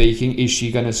 realistically speaking, is she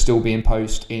going to still be in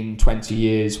post in 20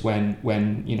 years when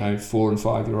 4 and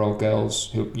 5 year old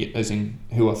girls who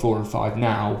are 4 and 5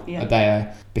 now are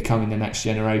there becoming the next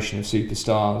generation of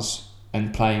superstars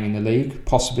and playing in the league?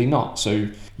 Possibly not. So,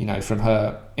 from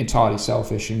her entirely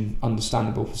selfish and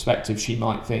understandable perspective, she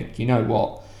might think, you know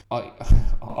what,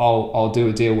 I'll do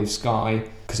a deal with Sky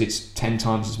because it's 10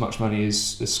 times as much money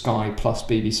as the Sky plus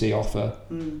BBC offer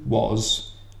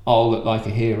was. I'll look like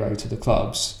a hero to the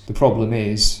clubs. The problem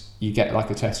is you get like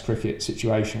a Test cricket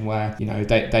situation where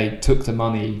they took the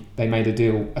money, they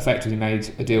effectively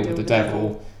made a deal with the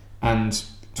devil, and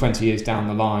 20 years down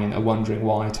the line are wondering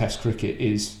why Test cricket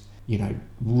is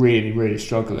really, really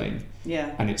struggling.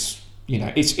 Yeah. And it's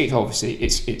obviously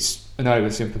it's an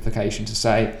oversimplification to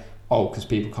say, because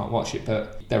people can't watch it,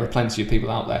 but there are plenty of people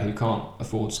out there who can't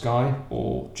afford Sky,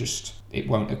 or just it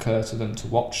won't occur to them to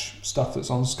watch stuff that's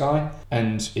on Sky.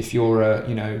 And if you're a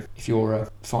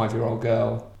 5-year-old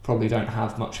girl, probably don't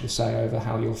have much of a say over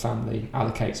how your family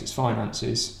allocates its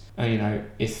finances. And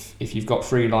if you've got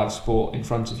free live sport in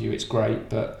front of you, it's great,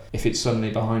 but if it's suddenly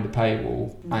behind a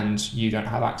paywall and you don't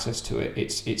have access to it,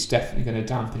 it's definitely going to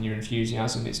dampen your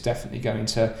enthusiasm. It's definitely going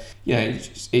to,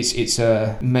 it's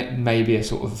maybe a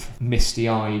sort of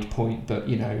misty-eyed point, but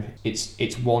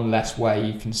it's one less way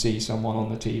you can see someone on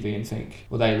the TV and think,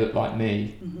 well, they look like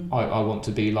me. Mm-hmm. I want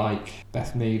to be like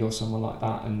Beth Mead or someone like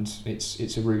that, and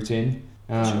it's a route in.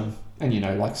 Sure.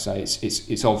 And like I say,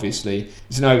 it's obviously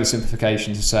it's an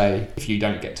oversimplification to say if you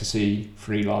don't get to see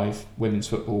free live women's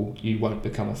football, you won't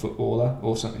become a footballer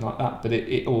or something like that. But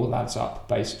it all adds up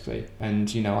basically. And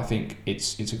I think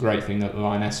it's a great thing that the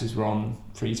Lionesses were on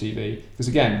free TV, because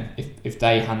again, if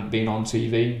they hadn't been on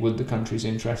TV, would the country's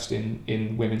interest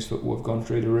in women's football have gone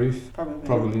through the roof?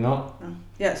 Probably not. No.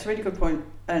 Yeah, it's a really good point,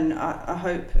 and I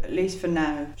hope at least for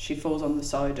now she falls on the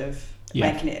side of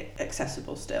making it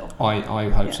accessible still. I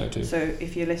hope so too. So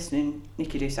if you're listening,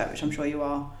 Nikki Doucette, which I'm sure you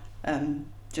are,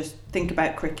 just think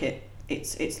about cricket.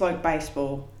 It's like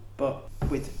baseball, but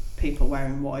with people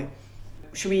wearing white.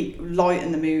 Should we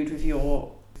lighten the mood with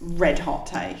your red hot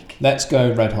take? Let's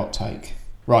go red hot take.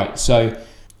 Right, so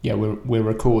we're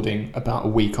recording about a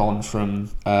week on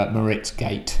from Marit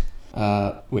Gate,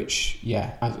 which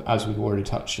as we've already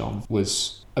touched on,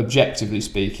 was objectively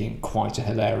speaking quite a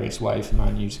hilarious way for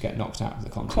Man U to get knocked out of the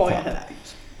Conti Cup. Quite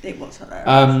hilarious. It was hilarious.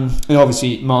 And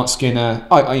obviously Mark Skinner,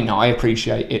 I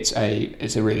appreciate it's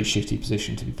a really shitty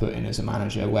position to be put in as a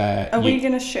manager. Where are we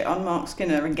going to shit on Mark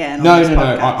Skinner again? No.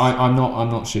 I'm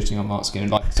not shitting on Mark Skinner.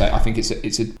 Like I say, I think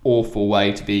it's an awful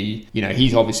way to be.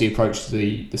 He's obviously approached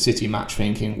the City match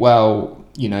thinking, well,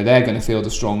 they're going to field a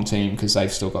strong team because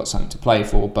they've still got something to play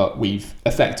for, but we've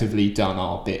effectively done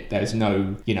our bit. There's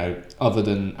no, other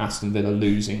than Aston Villa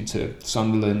losing to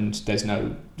Sunderland, there's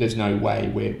no way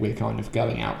we're kind of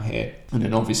going out here. And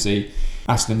then obviously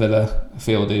Aston Villa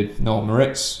fielded Noel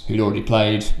Moritz, who'd already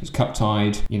played, was cup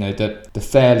tied. The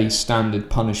fairly standard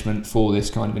punishment for this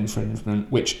kind of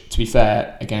infringement, which, to be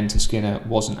fair, again to Skinner,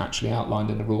 wasn't actually outlined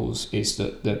in the rules, is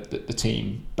that the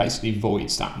team basically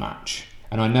voids that match.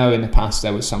 And I know in the past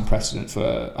there was some precedent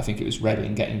for, I think it was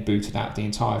Reading getting booted out of the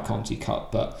entire Conti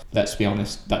Cup, but let's be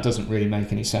honest, that doesn't really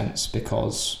make any sense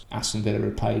because Aston Villa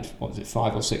had played,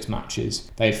 5 or 6 matches.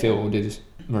 They fielded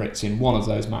Moritz in one of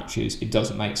those matches. It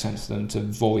doesn't make sense for them to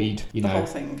void,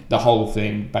 the whole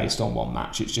thing based on one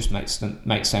match. It just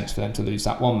makes sense for them to lose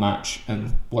that one match,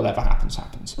 and whatever happens.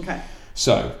 Okay.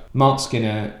 So Mark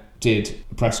Skinner did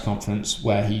a press conference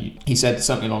where he said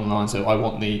something along the lines of, I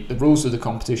want the rules of the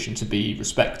competition to be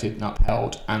respected and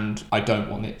upheld, and I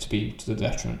don't want it to be to the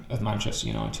detriment of Manchester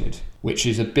United, which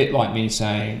is a bit like me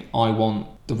saying I want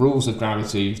the rules of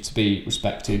gravity to be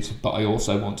respected, but I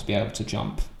also want to be able to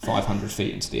jump 500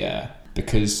 feet into the air,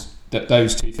 because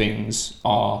those two things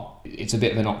it's a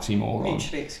bit of an oxymoron.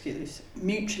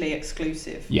 Mutually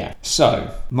exclusive. Yeah.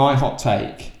 So my hot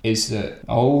take is that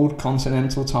old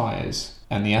Continental Tyres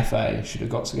and the FA should have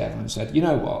got together and said, you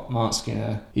know what, Mark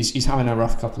Skinner, he's having a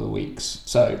rough couple of weeks,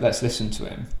 so let's listen to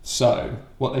him. So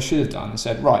what they should have done is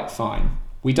said, right, fine,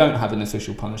 we don't have an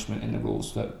official punishment in the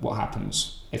rules for what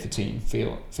happens if a team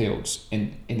fields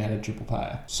an ineligible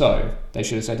player. So they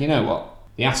should have said, you know what,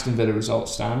 the Aston Villa result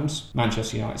stands,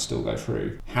 Manchester United still go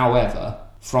through. However,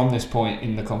 from this point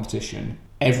in the competition,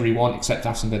 everyone except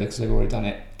Aston Villa, because they've already done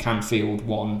it, can field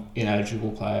one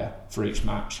ineligible player for each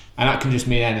match. And that can just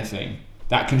mean anything.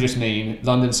 That can just mean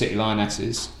London City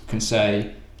Lionesses can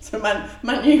say... So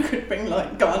Man U could bring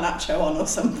Garnacho on or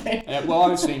something. Well, I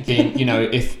was thinking,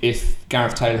 if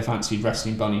Gareth Taylor fancied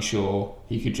wrestling Bunny Shaw,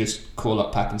 he could just call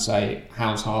up Pep and say,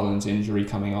 how's Haaland's injury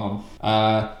coming on?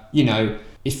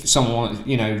 If someone,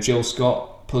 Jill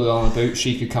Scott put it on a boot,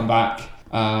 she could come back.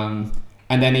 And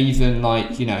then even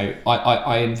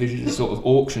I envisioned a sort of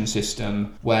auction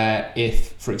system where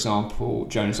if, for example,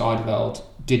 Jonas Eideveld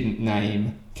didn't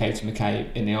name Katie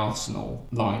McCabe in the Arsenal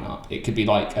lineup, it could be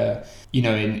like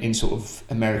in sort of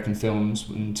American films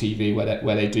and TV where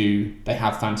they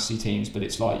have fantasy teams, but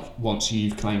it's like once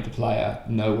you've claimed a player,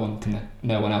 no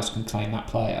one else can claim that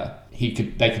player. They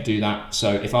could do that.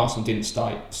 So if Arsenal didn't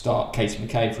start Katie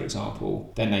McCabe, for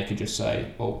example, then they could just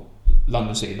say, well,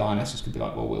 London City Lionesses could be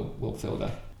like, well, we'll field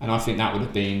her. And I think that would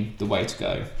have been the way to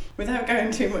go. Without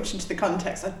going too much into the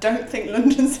context, I don't think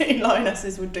London City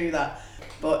Lionesses would do that,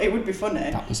 but it would be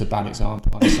funny. That was a bad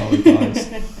example. I'm sorry, guys.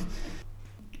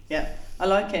 Yeah, I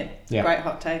like it. Yeah. Great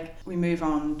hot take. We move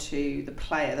on to the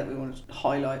player that we want to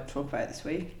talk about this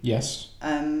week. Yes.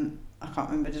 I can't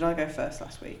remember. Did I go first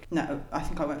last week? No, I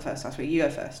think I went first last week. You go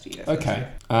first. Okay.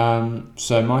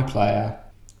 So my player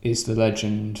is the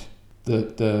legend,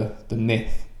 the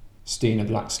myth, Stina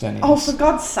Blackstenius. Oh, for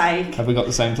God's sake! Have we got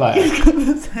the same player? You've got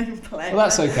the same player. Well,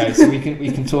 that's okay. So we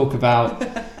can talk about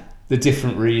the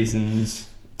different reasons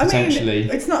potentially. I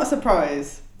mean, it's not a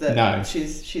surprise that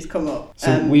she's come up.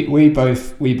 So we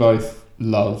both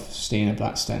love Stina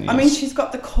Blackstenius. I mean, she's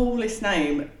got the coolest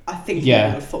name, I think,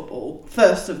 in all of football,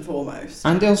 first and foremost.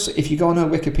 And also, if you go on her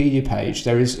Wikipedia page,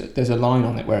 there's a line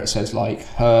on it where it says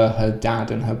her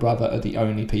dad and her brother are the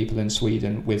only people in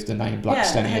Sweden with the name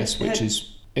Blackstenius, which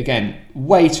is, again,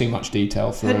 way too much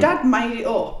detail for her dad made it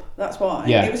up. That's why.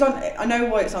 Yeah. It was on. I know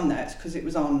why it's on there. It's because it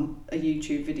was on a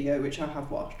YouTube video, which I have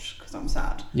watched because I'm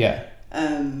sad. Yeah.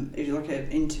 It was like an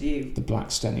interview. The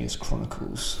Blackstenius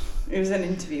Chronicles. It was an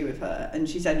interview with her, and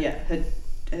she said,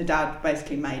 her dad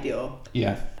basically made it up.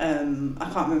 Yeah.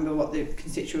 I can't remember what the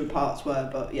constituent parts were,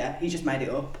 but yeah, he just made it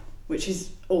up, which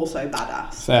is also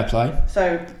badass. Fair play.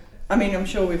 So, I mean, I'm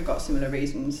sure we've got similar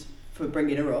reasons for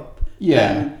bringing her up.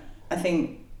 Yeah. I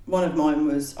think one of mine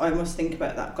was, I must think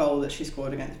about that goal that she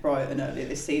scored against Brighton earlier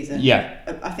this season. Yeah.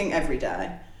 I think every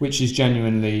day. Which is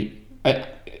genuinely,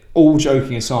 all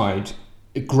joking aside,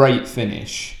 a great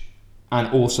finish. And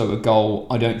also a goal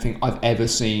I don't think I've ever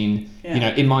seen. Yeah.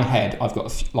 In my head, I've got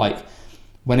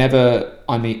whenever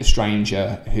I meet a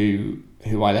stranger who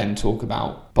I then talk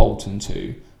about Bolton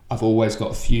to, I've always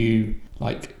got a few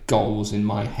goals in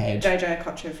my head. JJ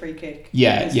Okocha free kick.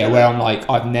 Yeah, where I'm like,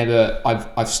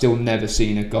 I've still never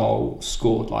seen a goal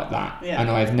scored like that. Yeah. And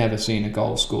I've never seen a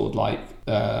goal scored like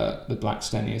the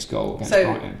Blackstenius goal against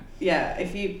Brighton. Yeah,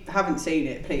 if you haven't seen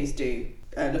it, please do.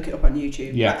 Look it up on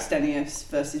YouTube. Yeah. Blackstenius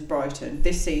versus Brighton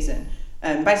this season.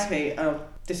 Basically, I'll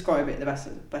describe it the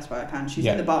best way I can. She's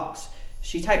in the box.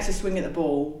 She takes a swing at the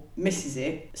ball, misses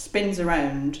it, spins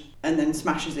around, and then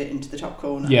smashes it into the top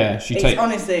corner. Yeah,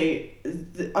 honestly,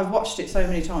 I've watched it so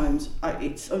many times.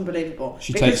 It's unbelievable.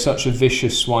 She takes such a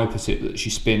vicious swipe at it that she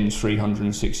spins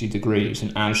 360 degrees,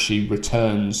 and as she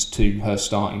returns to her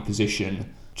starting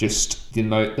position, just the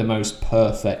most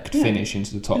perfect finish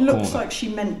into the top corner. It looks like she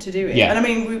meant to do it. Yeah. And I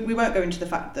mean, we won't go into the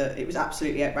fact that it was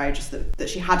absolutely outrageous that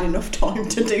she had enough time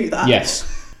to do that. Yes.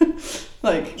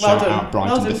 Like, well done,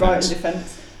 Brighton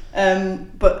defence.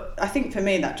 But I think for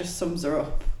me that just sums her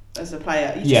up as a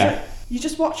player. You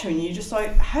just watch her and you're just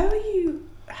like, how are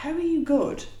you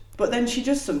good? But then she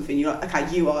does something, you're like,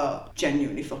 okay, you are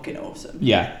genuinely fucking awesome.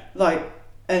 Yeah. Like,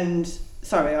 and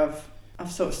sorry, I've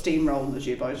sort of steamrolled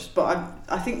you, but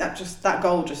I think that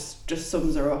goal just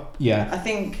sums her up. Yeah.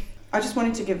 I just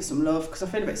wanted to give her some love because I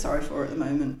feel a bit sorry for her at the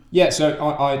moment. Yeah, so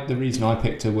I the reason I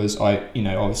picked her was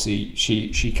obviously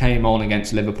she came on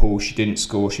against Liverpool. She didn't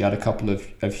score. She had a couple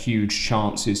of huge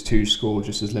chances to score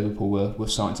just as Liverpool were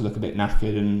starting to look a bit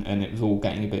knackered and it was all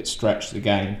getting a bit stretched, the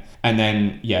game. And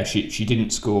then, yeah, she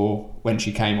didn't score. When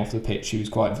she came off the pitch, she was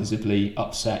quite visibly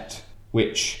upset,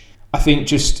 which I think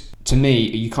just... To me,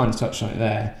 you kind of touched on it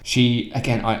there. She,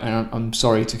 again, I'm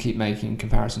sorry to keep making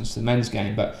comparisons to the men's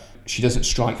game, but she doesn't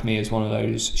strike me as one of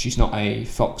those. She's not a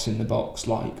fox in the box,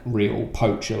 like real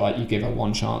poacher, like you give her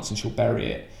one chance and she'll bury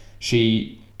it.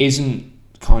 She isn't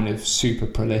kind of super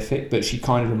prolific, but she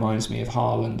kind of reminds me of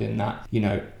Haaland in that,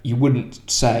 you wouldn't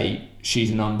say she's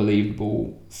an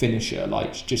unbelievable finisher,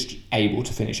 like just able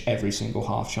to finish every single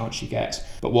half chance she gets.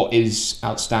 But what is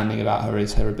outstanding about her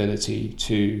is her ability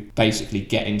to basically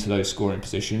get into those scoring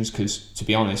positions, because to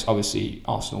be honest, obviously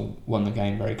Arsenal won the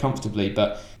game very comfortably,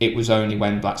 but it was only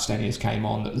when Blackstenius came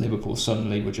on that Liverpool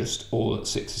suddenly were just all at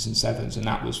 6s and 7s, and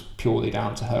that was purely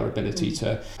down to her ability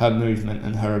to her movement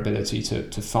and her ability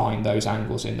to find those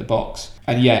angles in the box.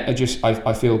 And yeah,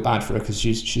 I feel bad for her because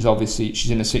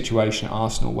she's in a situation at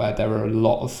Arsenal where there are a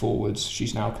lot of forwards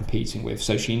she's now competing with,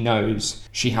 so she knows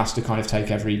she has to kind of take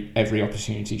every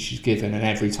opportunity she's given, and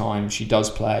every time she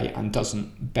does play and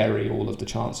doesn't bury all of the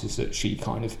chances that she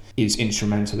kind of is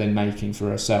instrumental in making for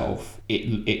herself,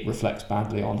 it reflects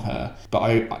badly on her.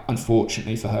 But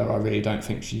unfortunately for her, I really don't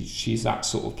think she's that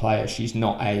sort of player. She's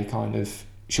not a kind of...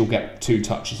 She'll get 2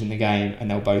 touches in the game and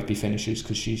they'll both be finishers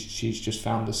because she's just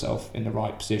found herself in the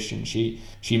right position. She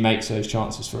makes those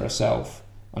chances for herself.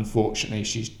 Unfortunately,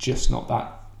 she's just not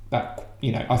that.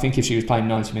 I think if she was playing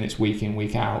 90 minutes week in,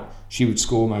 week out, she would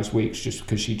score most weeks just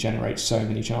because she generates so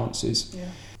many chances.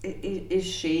 Yeah. Is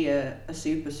she a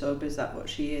super sub? Is that what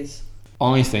she is?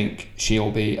 I think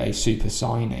she'll be a super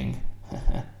signing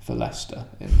for Leicester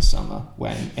in the summer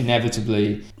when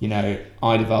inevitably,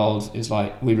 Eidevald is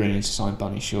like, we really need to sign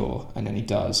Bunny Shaw, and then he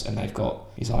does, and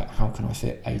he's like, how can I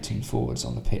fit 18 forwards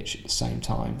on the pitch at the same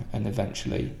time? And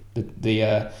eventually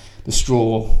the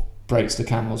straw breaks the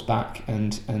camel's back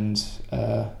and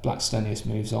Blackstenius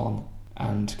moves on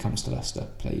and comes to Leicester,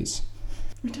 please.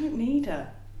 We don't need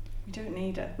her.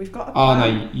 We've got a plan.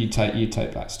 Oh no, you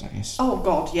take Blackstenius. Oh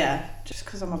God, yeah. Just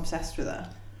because I'm obsessed with her.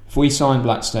 If we sign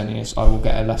Blackstenius, I will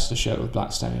get a Leicester shirt with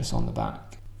Blackstenius on the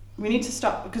back. We need to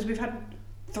stop because we've had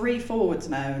 3 forwards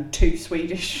now and 2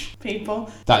 Swedish people.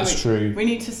 That's true. We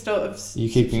need to sort of... You're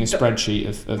keeping a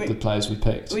spreadsheet of the players we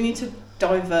picked. We need to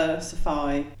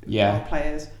diversify our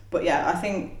players. But yeah, I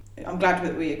think I'm glad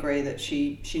that we agree that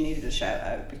she needed a shout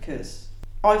out because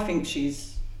I think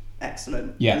she's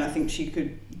excellent. Yeah. And I think she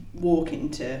could walk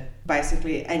into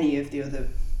basically any of the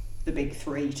big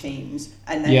 3 teams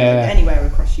and then anywhere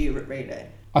across Europe, really.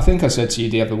 I think I said to you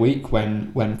the other week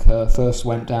when Kerr first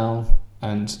went down,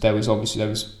 and there was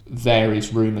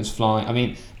various rumours flying. I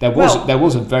mean, there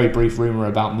was a very brief rumour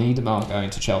about Miedemar going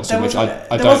to Chelsea, there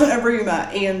wasn't a rumour.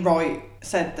 Ian Wright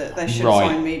said that they should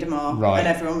sign Miedemar, and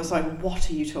everyone was like, "What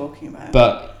are you talking about?"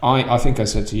 But I think I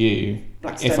said to you,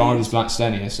 if I was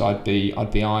Blackstenius, I'd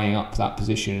be eyeing up that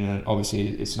position, and obviously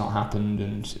it's not happened.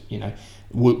 And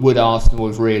would Arsenal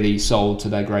have really sold to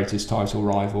their greatest title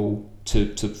rival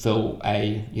to fill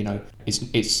a,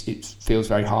 it feels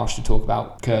very harsh to talk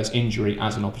about Kerr's injury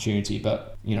as an opportunity,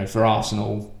 but for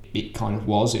Arsenal it kind of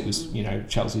was. It was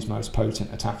Chelsea's most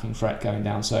potent attacking threat going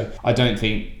down. So I don't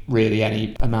think really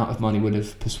any amount of money would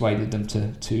have persuaded them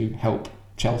to help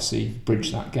Chelsea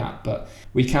bridge that gap. But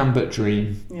we can but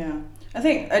dream. Yeah, I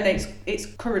think, and it's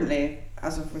currently,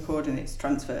 as of recording, it's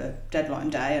transfer deadline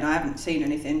day, and I haven't seen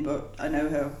anything, but I know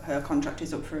her contract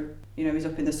is up for is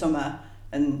up in the summer,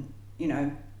 and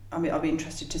I'll be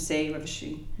interested to see whether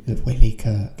she... Willie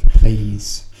Kirk,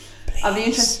 please. I'll be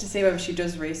interested to see whether she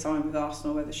does re-sign with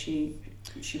Arsenal, whether she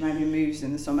maybe moves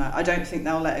in the summer. I don't think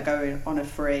they'll let her go on a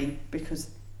free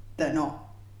because they're not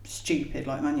stupid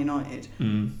like Man United.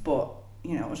 But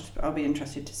you know, I'll be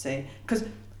interested to see, because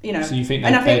you know. So you think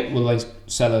will they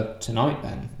sell her tonight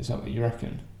then? Is that what you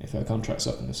reckon? If her contract's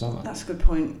up in the summer? That's a good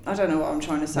point. I don't know what I'm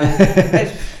trying to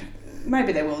say.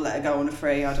 Maybe they will let her go on a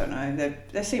free. I don't know.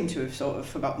 They seem to have sort of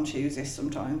forgotten to use this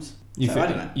sometimes. I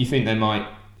don't know. You think they might?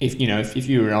 If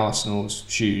you were in Arsenal's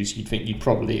shoes, you'd think you'd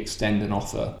probably extend an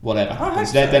offer, whatever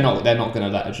happens. They're not going to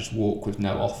let her just walk with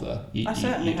no offer. You'd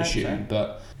assume,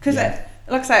 but because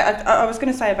like I say, I was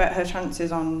going to say about her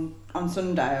chances on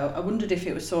Sunday. I wondered if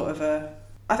it was sort of a.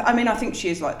 I mean, I think she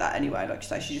is like that anyway. Like you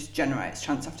say, she just generates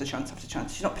chance after chance after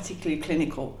chance. She's not particularly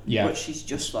clinical, but she's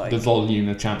just like... The volume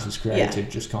of chances created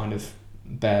just kind of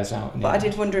bears out. But I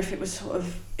did wonder if it was sort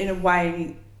of, in a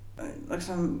way, like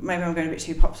maybe I'm going a bit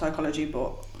too pop psychology,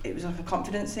 but it was like a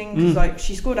confidence thing. Because like,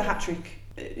 she scored a hat-trick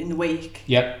in the week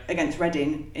against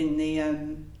Reading in the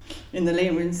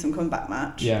Liam Winston comeback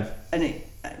match. Yeah. And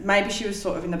maybe she was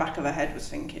sort of in the back of her head was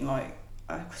thinking, like,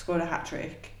 I scored a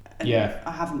hat-trick.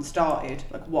 I haven't started.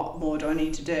 Like, what more do I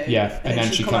need to do? Yeah, and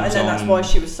then she comes on. And then that's why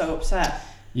she was so upset.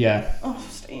 Yeah. Oh,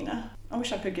 Stina, I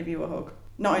wish I could give you a hug.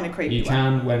 Not in a creepy way. You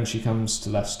can when she comes to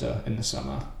Leicester in the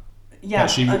summer. Yeah.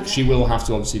 But she will have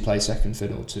to obviously play second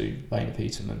fiddle to Lena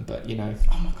Peterman, but you know.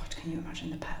 Oh my God, can you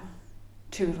imagine the power?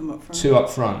 2 of them up front. 2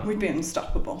 up front. We'd be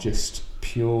unstoppable. Just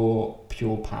pure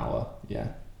power, yeah.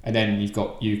 And then you've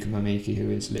got Yuka Mamiki,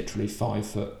 who is literally 5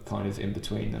 foot kind of in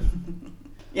between them.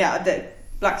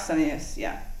 Black Stenius,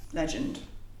 legend.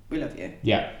 We love you.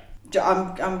 Yeah.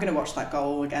 I'm going to watch that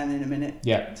goal again in a minute.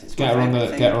 Yeah. Get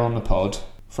her on the pod.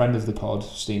 Friend of the pod,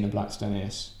 Stina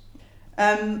Blackstenius.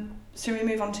 So we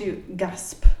move on to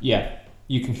Gasp. Yeah.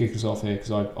 You can kick us off here because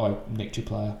I nicked your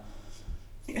player.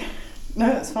 No,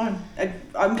 that's fine.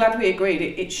 I'm glad we agreed.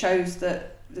 It shows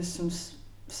that there's some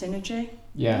synergy.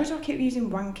 Yeah. Why do I keep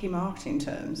using wanky marketing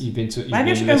terms? Maybe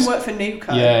I should go and work for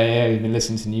NewCo. Yeah, you've been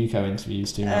listening to NewCo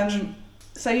interviews too much.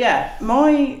 So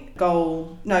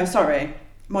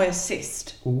my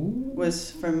assist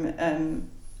was from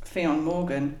Fionn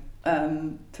Morgan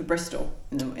for Bristol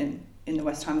in the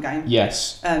West Ham game.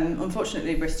 Yes.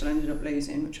 Unfortunately, Bristol ended up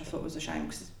losing, which I thought was a shame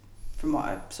because from what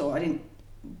I saw, I didn't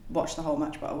watch the whole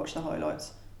match, but I watched the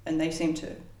highlights, and they seemed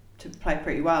to play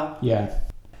pretty well. Yeah.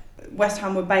 West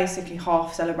Ham were basically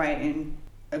half celebrating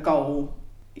a goal,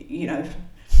 you know,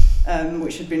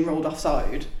 which had been ruled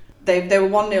offside. They were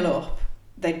 1-0 up.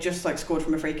 They just like scored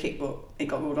from a free kick, but it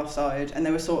got ruled offside, and they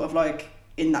were sort of like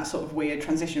in that sort of weird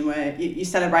transition where you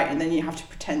celebrate and then you have to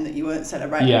pretend that you weren't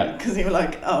celebrating because you were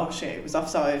like, oh shit, it was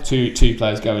offside. Two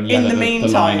players go and yell at the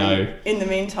lino. In the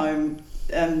meantime,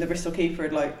 the Bristol keeper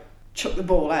had like chucked the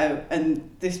ball out, and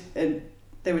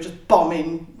they were just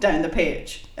bombing down the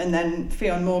pitch, and then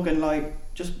Fionn Morgan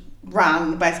like just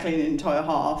ran basically an entire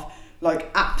half, like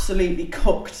absolutely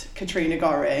cooked Katrina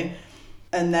Gorry,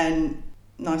 and then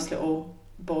nice little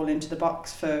ball into the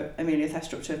box for Amelia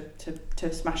Thestrup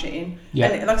to smash it in. Yeah.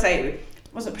 And like I say, it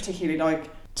wasn't particularly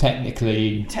like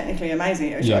technically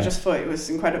amazing. I just thought it was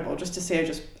incredible just to see her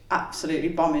just absolutely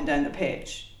bombing down the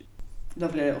pitch.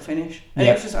 Lovely little finish. And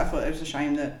I thought it was a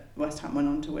shame that West Ham went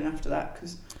on to win after that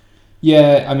because.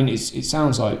 Yeah, I mean, it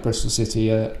sounds like Bristol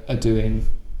City are doing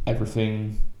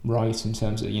everything right in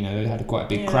terms of, you know, they had quite a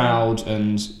big crowd,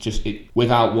 and just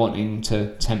without wanting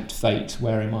to tempt fate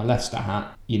wearing my Leicester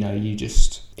hat, you know,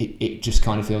 it just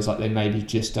kind of feels like they maybe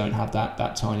just don't have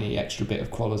that tiny extra bit of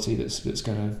quality that's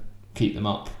going to keep them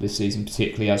up this season,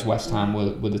 particularly as West Ham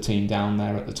were the team down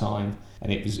there at the time,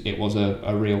 and it was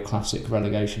a real classic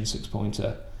relegation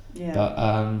 6-pointer. Yeah.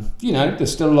 But you know,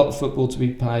 there's still a lot of football to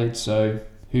be played, so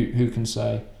who can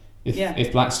say?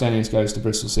 If Black Stenius goes to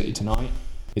Bristol City tonight,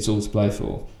 it's all to play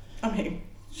for. I mean,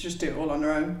 just do it all on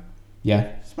her own.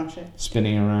 Yeah. Smash it.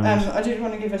 Spinning around. I did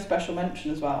want to give a special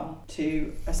mention as well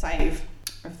to a save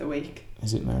of the week.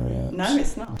 Is it Mary Earps? No,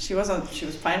 it's not. She was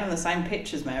playing on the same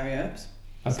pitch as Mary Earps.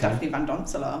 Okay. Stephanie Van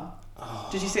Donselaar. Oh.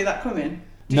 Did you see that coming?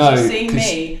 Did you see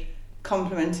me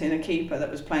complimenting a keeper that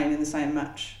was playing in the same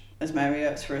match as Mary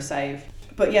Earps for a save?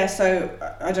 But yeah, so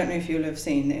I don't know if you'll have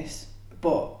seen this,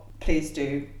 but please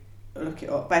do look it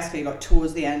up. Basically, like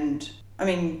towards the end, I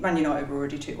mean, Man United were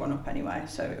already 2-1 up anyway,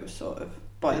 so it was sort of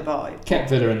by the by. Kept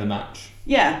Villa in the match.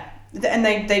 Yeah, and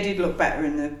they did look better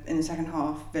in the second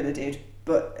half. Villa did,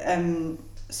 but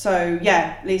so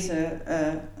yeah,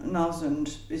 Lisa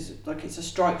Nalsund is like, it's a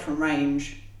strike from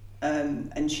range,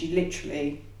 and she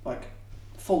literally like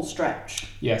full stretch.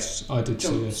 Yes, I did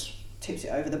see this. Tips it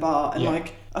over the bar, and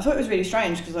like I thought it was really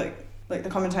strange because like the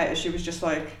commentator, she was just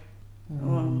like,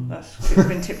 well, it's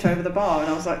been tipped over the bar, and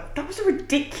I was like, that was a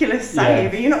ridiculous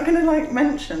save. Are you not going to like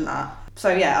mention that?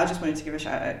 So yeah, I just wanted to give a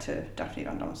shout out to Daphne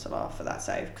Van Doncelar for that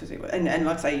save, because and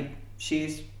like I say,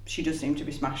 she does seem to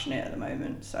be smashing it at the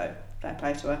moment. So fair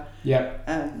play to her. Yeah.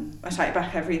 I take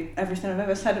back everything I've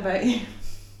ever said about you.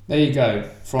 There you go.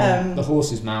 From the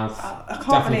horse's mouth. I can't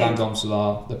Daphne believe Van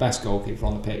Doncelar, the best goalkeeper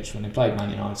on the pitch when they played Man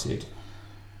United.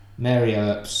 Mary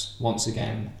Earps once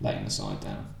again letting the side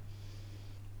down.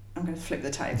 I'm going to flip the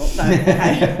table. No,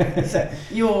 okay. So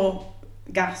your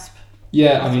gasp.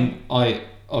 Yeah, I mean, I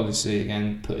obviously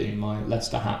again putting my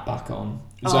Leicester hat back on.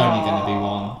 There's only going to be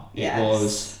one. It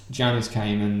was Janice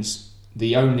Cayman's,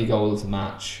 the only goal of the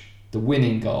match, the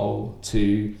winning goal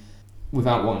to,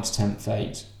 without wanting to tempt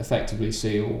fate, effectively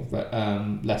seal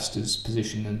Leicester's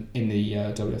position in the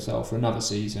WSL for another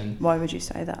season. Why would you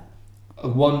say that? A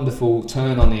wonderful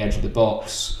turn on the edge of the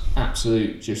box,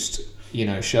 absolute, just,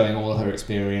 showing all her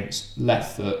experience,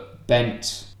 left foot,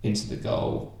 bent into the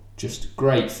goal, just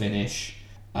great finish.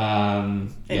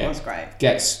 It was great.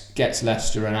 Gets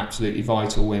Leicester an absolutely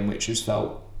vital win, which has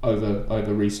felt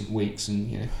over recent weeks,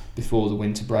 and before the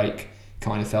winter break,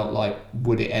 kind of felt like,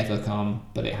 would it ever come?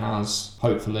 But it has.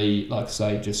 Hopefully, like I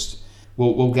say, just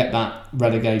we'll get that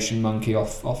relegation monkey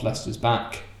off Leicester's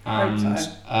back. And I hope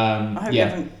so. I hope you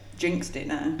haven't jinxed it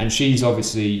now. And she's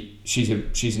obviously she's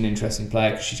an interesting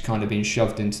player, because she's kind of been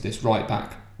shoved into this right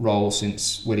back role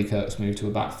since Willie Kirk's moved to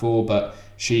a back four, but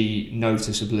she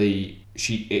noticeably.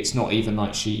 It's not even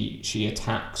like she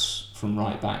attacks from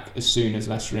right back. As soon as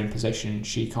Leicester are in possession,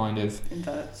 she kind of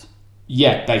inverts.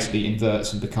 Yeah, basically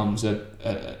inverts and becomes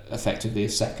effectively a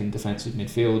second defensive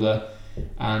midfielder.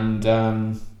 And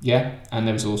and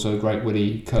there was also a great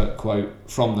Willie Kirk quote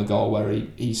from the goal where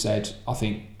he said, I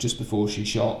think just before she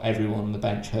shot, everyone on the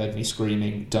bench heard me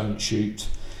screaming, "Don't shoot."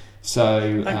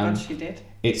 So thank God she did.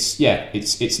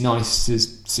 It's nice to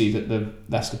see that the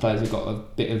Leicester players have got a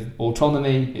bit of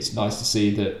autonomy. It's nice to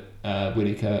see that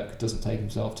Willie Kirk doesn't take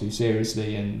himself too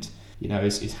seriously, and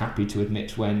is happy to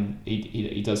admit when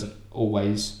he doesn't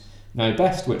always know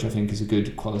best, which I think is a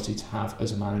good quality to have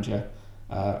as a manager,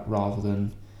 rather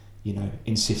than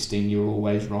insisting you're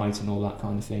always right and all that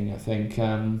kind of thing. I think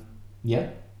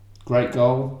great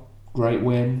goal, great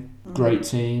win, great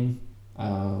team.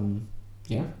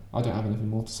 I don't have anything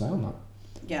more to say on that.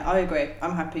 Yeah, I agree.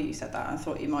 I'm happy you said that. I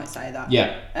thought you might say that.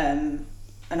 Yeah. And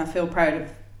I feel proud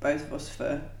of both of us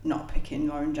for not picking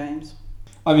Lauren James.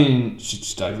 I mean, she's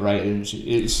just overrated, and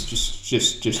it's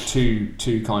just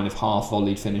two kind of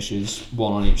half-volleyed finishes,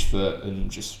 one on each foot,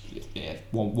 and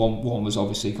one was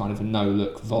obviously kind of a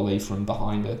no-look volley from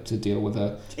behind her to deal with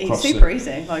her. It's super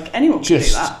easy. Like, anyone can do that.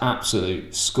 Just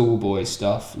absolute schoolboy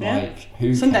stuff. Yeah. Like,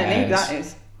 who Sunday cares? League, that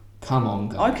is. Come on,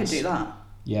 guys. I could do that.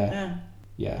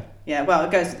 Yeah. Well,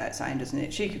 it goes without saying, doesn't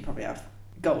it? She could probably have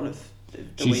goal of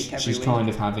the week every week. She's kind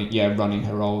of having running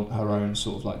her own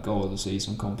sort of like goal of the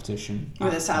season competition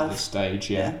with herself at this stage.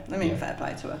 Fair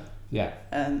play to her. Yeah.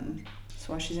 That's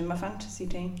why she's in my fantasy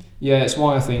team. Yeah, it's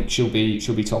why I think she'll be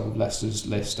top of Leicester's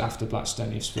list after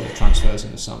Blackstonius for transfers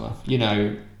in the summer.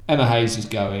 Emma Hayes is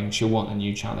going. She'll want a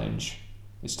new challenge.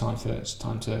 It's time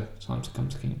to come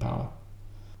to King Power.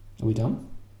 Are we done?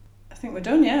 I think we're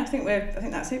done. Yeah, I think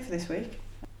that's it for this week.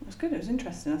 It was good. It was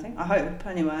interesting. I think. I hope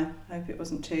anyway. I hope it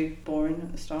wasn't too boring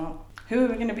at the start. Who are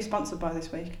we going to be sponsored by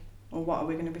this week, or what are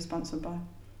we going to be sponsored by?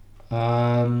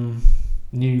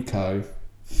 NewCo.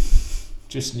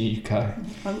 Just NewCo.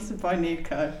 Sponsored by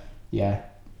NewCo. Yeah.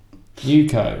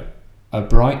 NewCo, a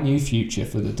bright new future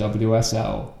for the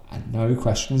WSL, and no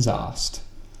questions asked.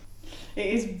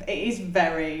 It is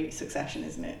very Succession,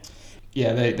 isn't it?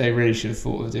 Yeah, they really should have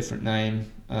thought of a different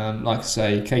name. Like I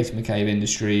say, Katie McCabe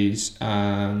Industries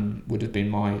would have been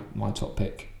my top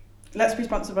pick. Let's be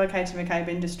sponsored by Katie McCabe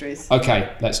Industries.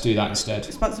 Okay, let's do that instead.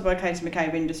 We're sponsored by Katie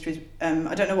McCabe Industries.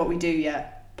 I don't know what we do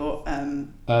yet, but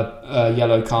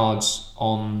yellow cards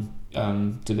on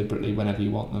deliberately whenever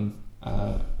you want them,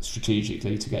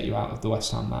 strategically to get you out of the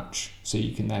West Ham match, so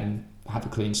you can then have a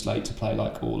clean slate to play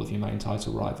like all of your main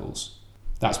title rivals.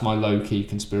 That's my low-key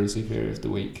conspiracy theory of the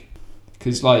week.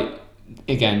 Because,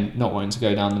 again, not wanting to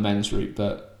go down the men's route,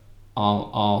 but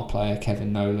our player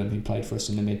Kevin Nolan, who played for us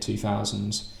in the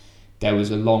mid-2000s, there was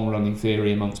a long-running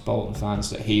theory amongst Bolton fans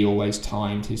that he always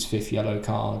timed his fifth yellow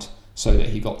card so that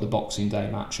he got the Boxing Day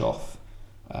match off,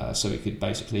 so he could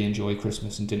basically enjoy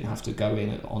Christmas and didn't have to go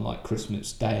in on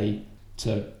Christmas Day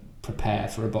to prepare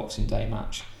for a Boxing Day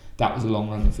match. That was a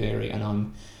long-running theory, and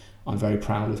I'm very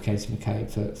proud of Katie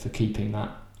McCabe for keeping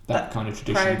that kind of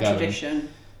tradition proud going. Tradition.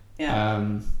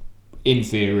 Yeah. In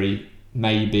theory,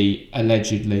 maybe,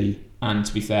 allegedly, And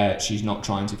to be fair, she's not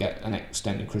trying to get an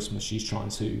extended Christmas. She's trying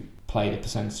to play the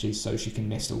percentages so she can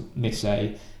miss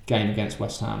a game against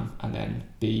West Ham and then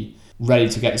be ready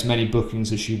to get as many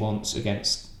bookings as she wants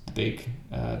against the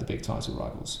big title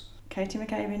rivals. Katie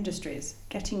McCabe Industries,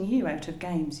 getting you out of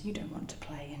games you don't want to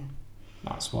play in.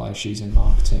 That's why she's in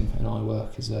marketing and I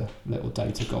work as a little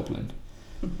data goblin.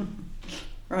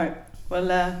 Right.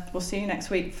 Well, we'll see you next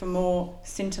week for more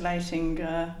scintillating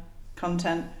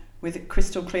content with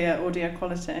crystal clear audio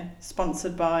quality,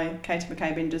 sponsored by Katie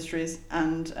McCabe Industries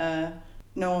and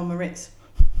Noel Moritz.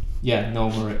 Yeah,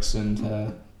 Noel Moritz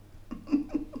and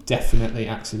definitely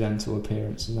accidental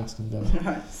appearance in Aston Villa.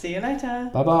 Right. See you later.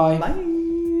 Bye-bye. Bye.